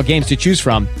casino style games to choose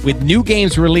from with new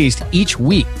games released each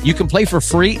week. You can play for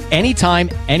free anytime,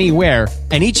 anywhere.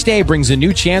 And each day brings a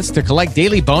new chance to collect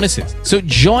daily bonuses. So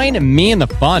join me in the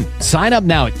fun. Sign up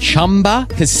now at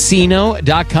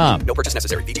ChumbaCasino.com. No purchase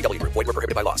necessary. VGW Group. Void where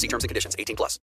prohibited by law. See terms and conditions. 18+.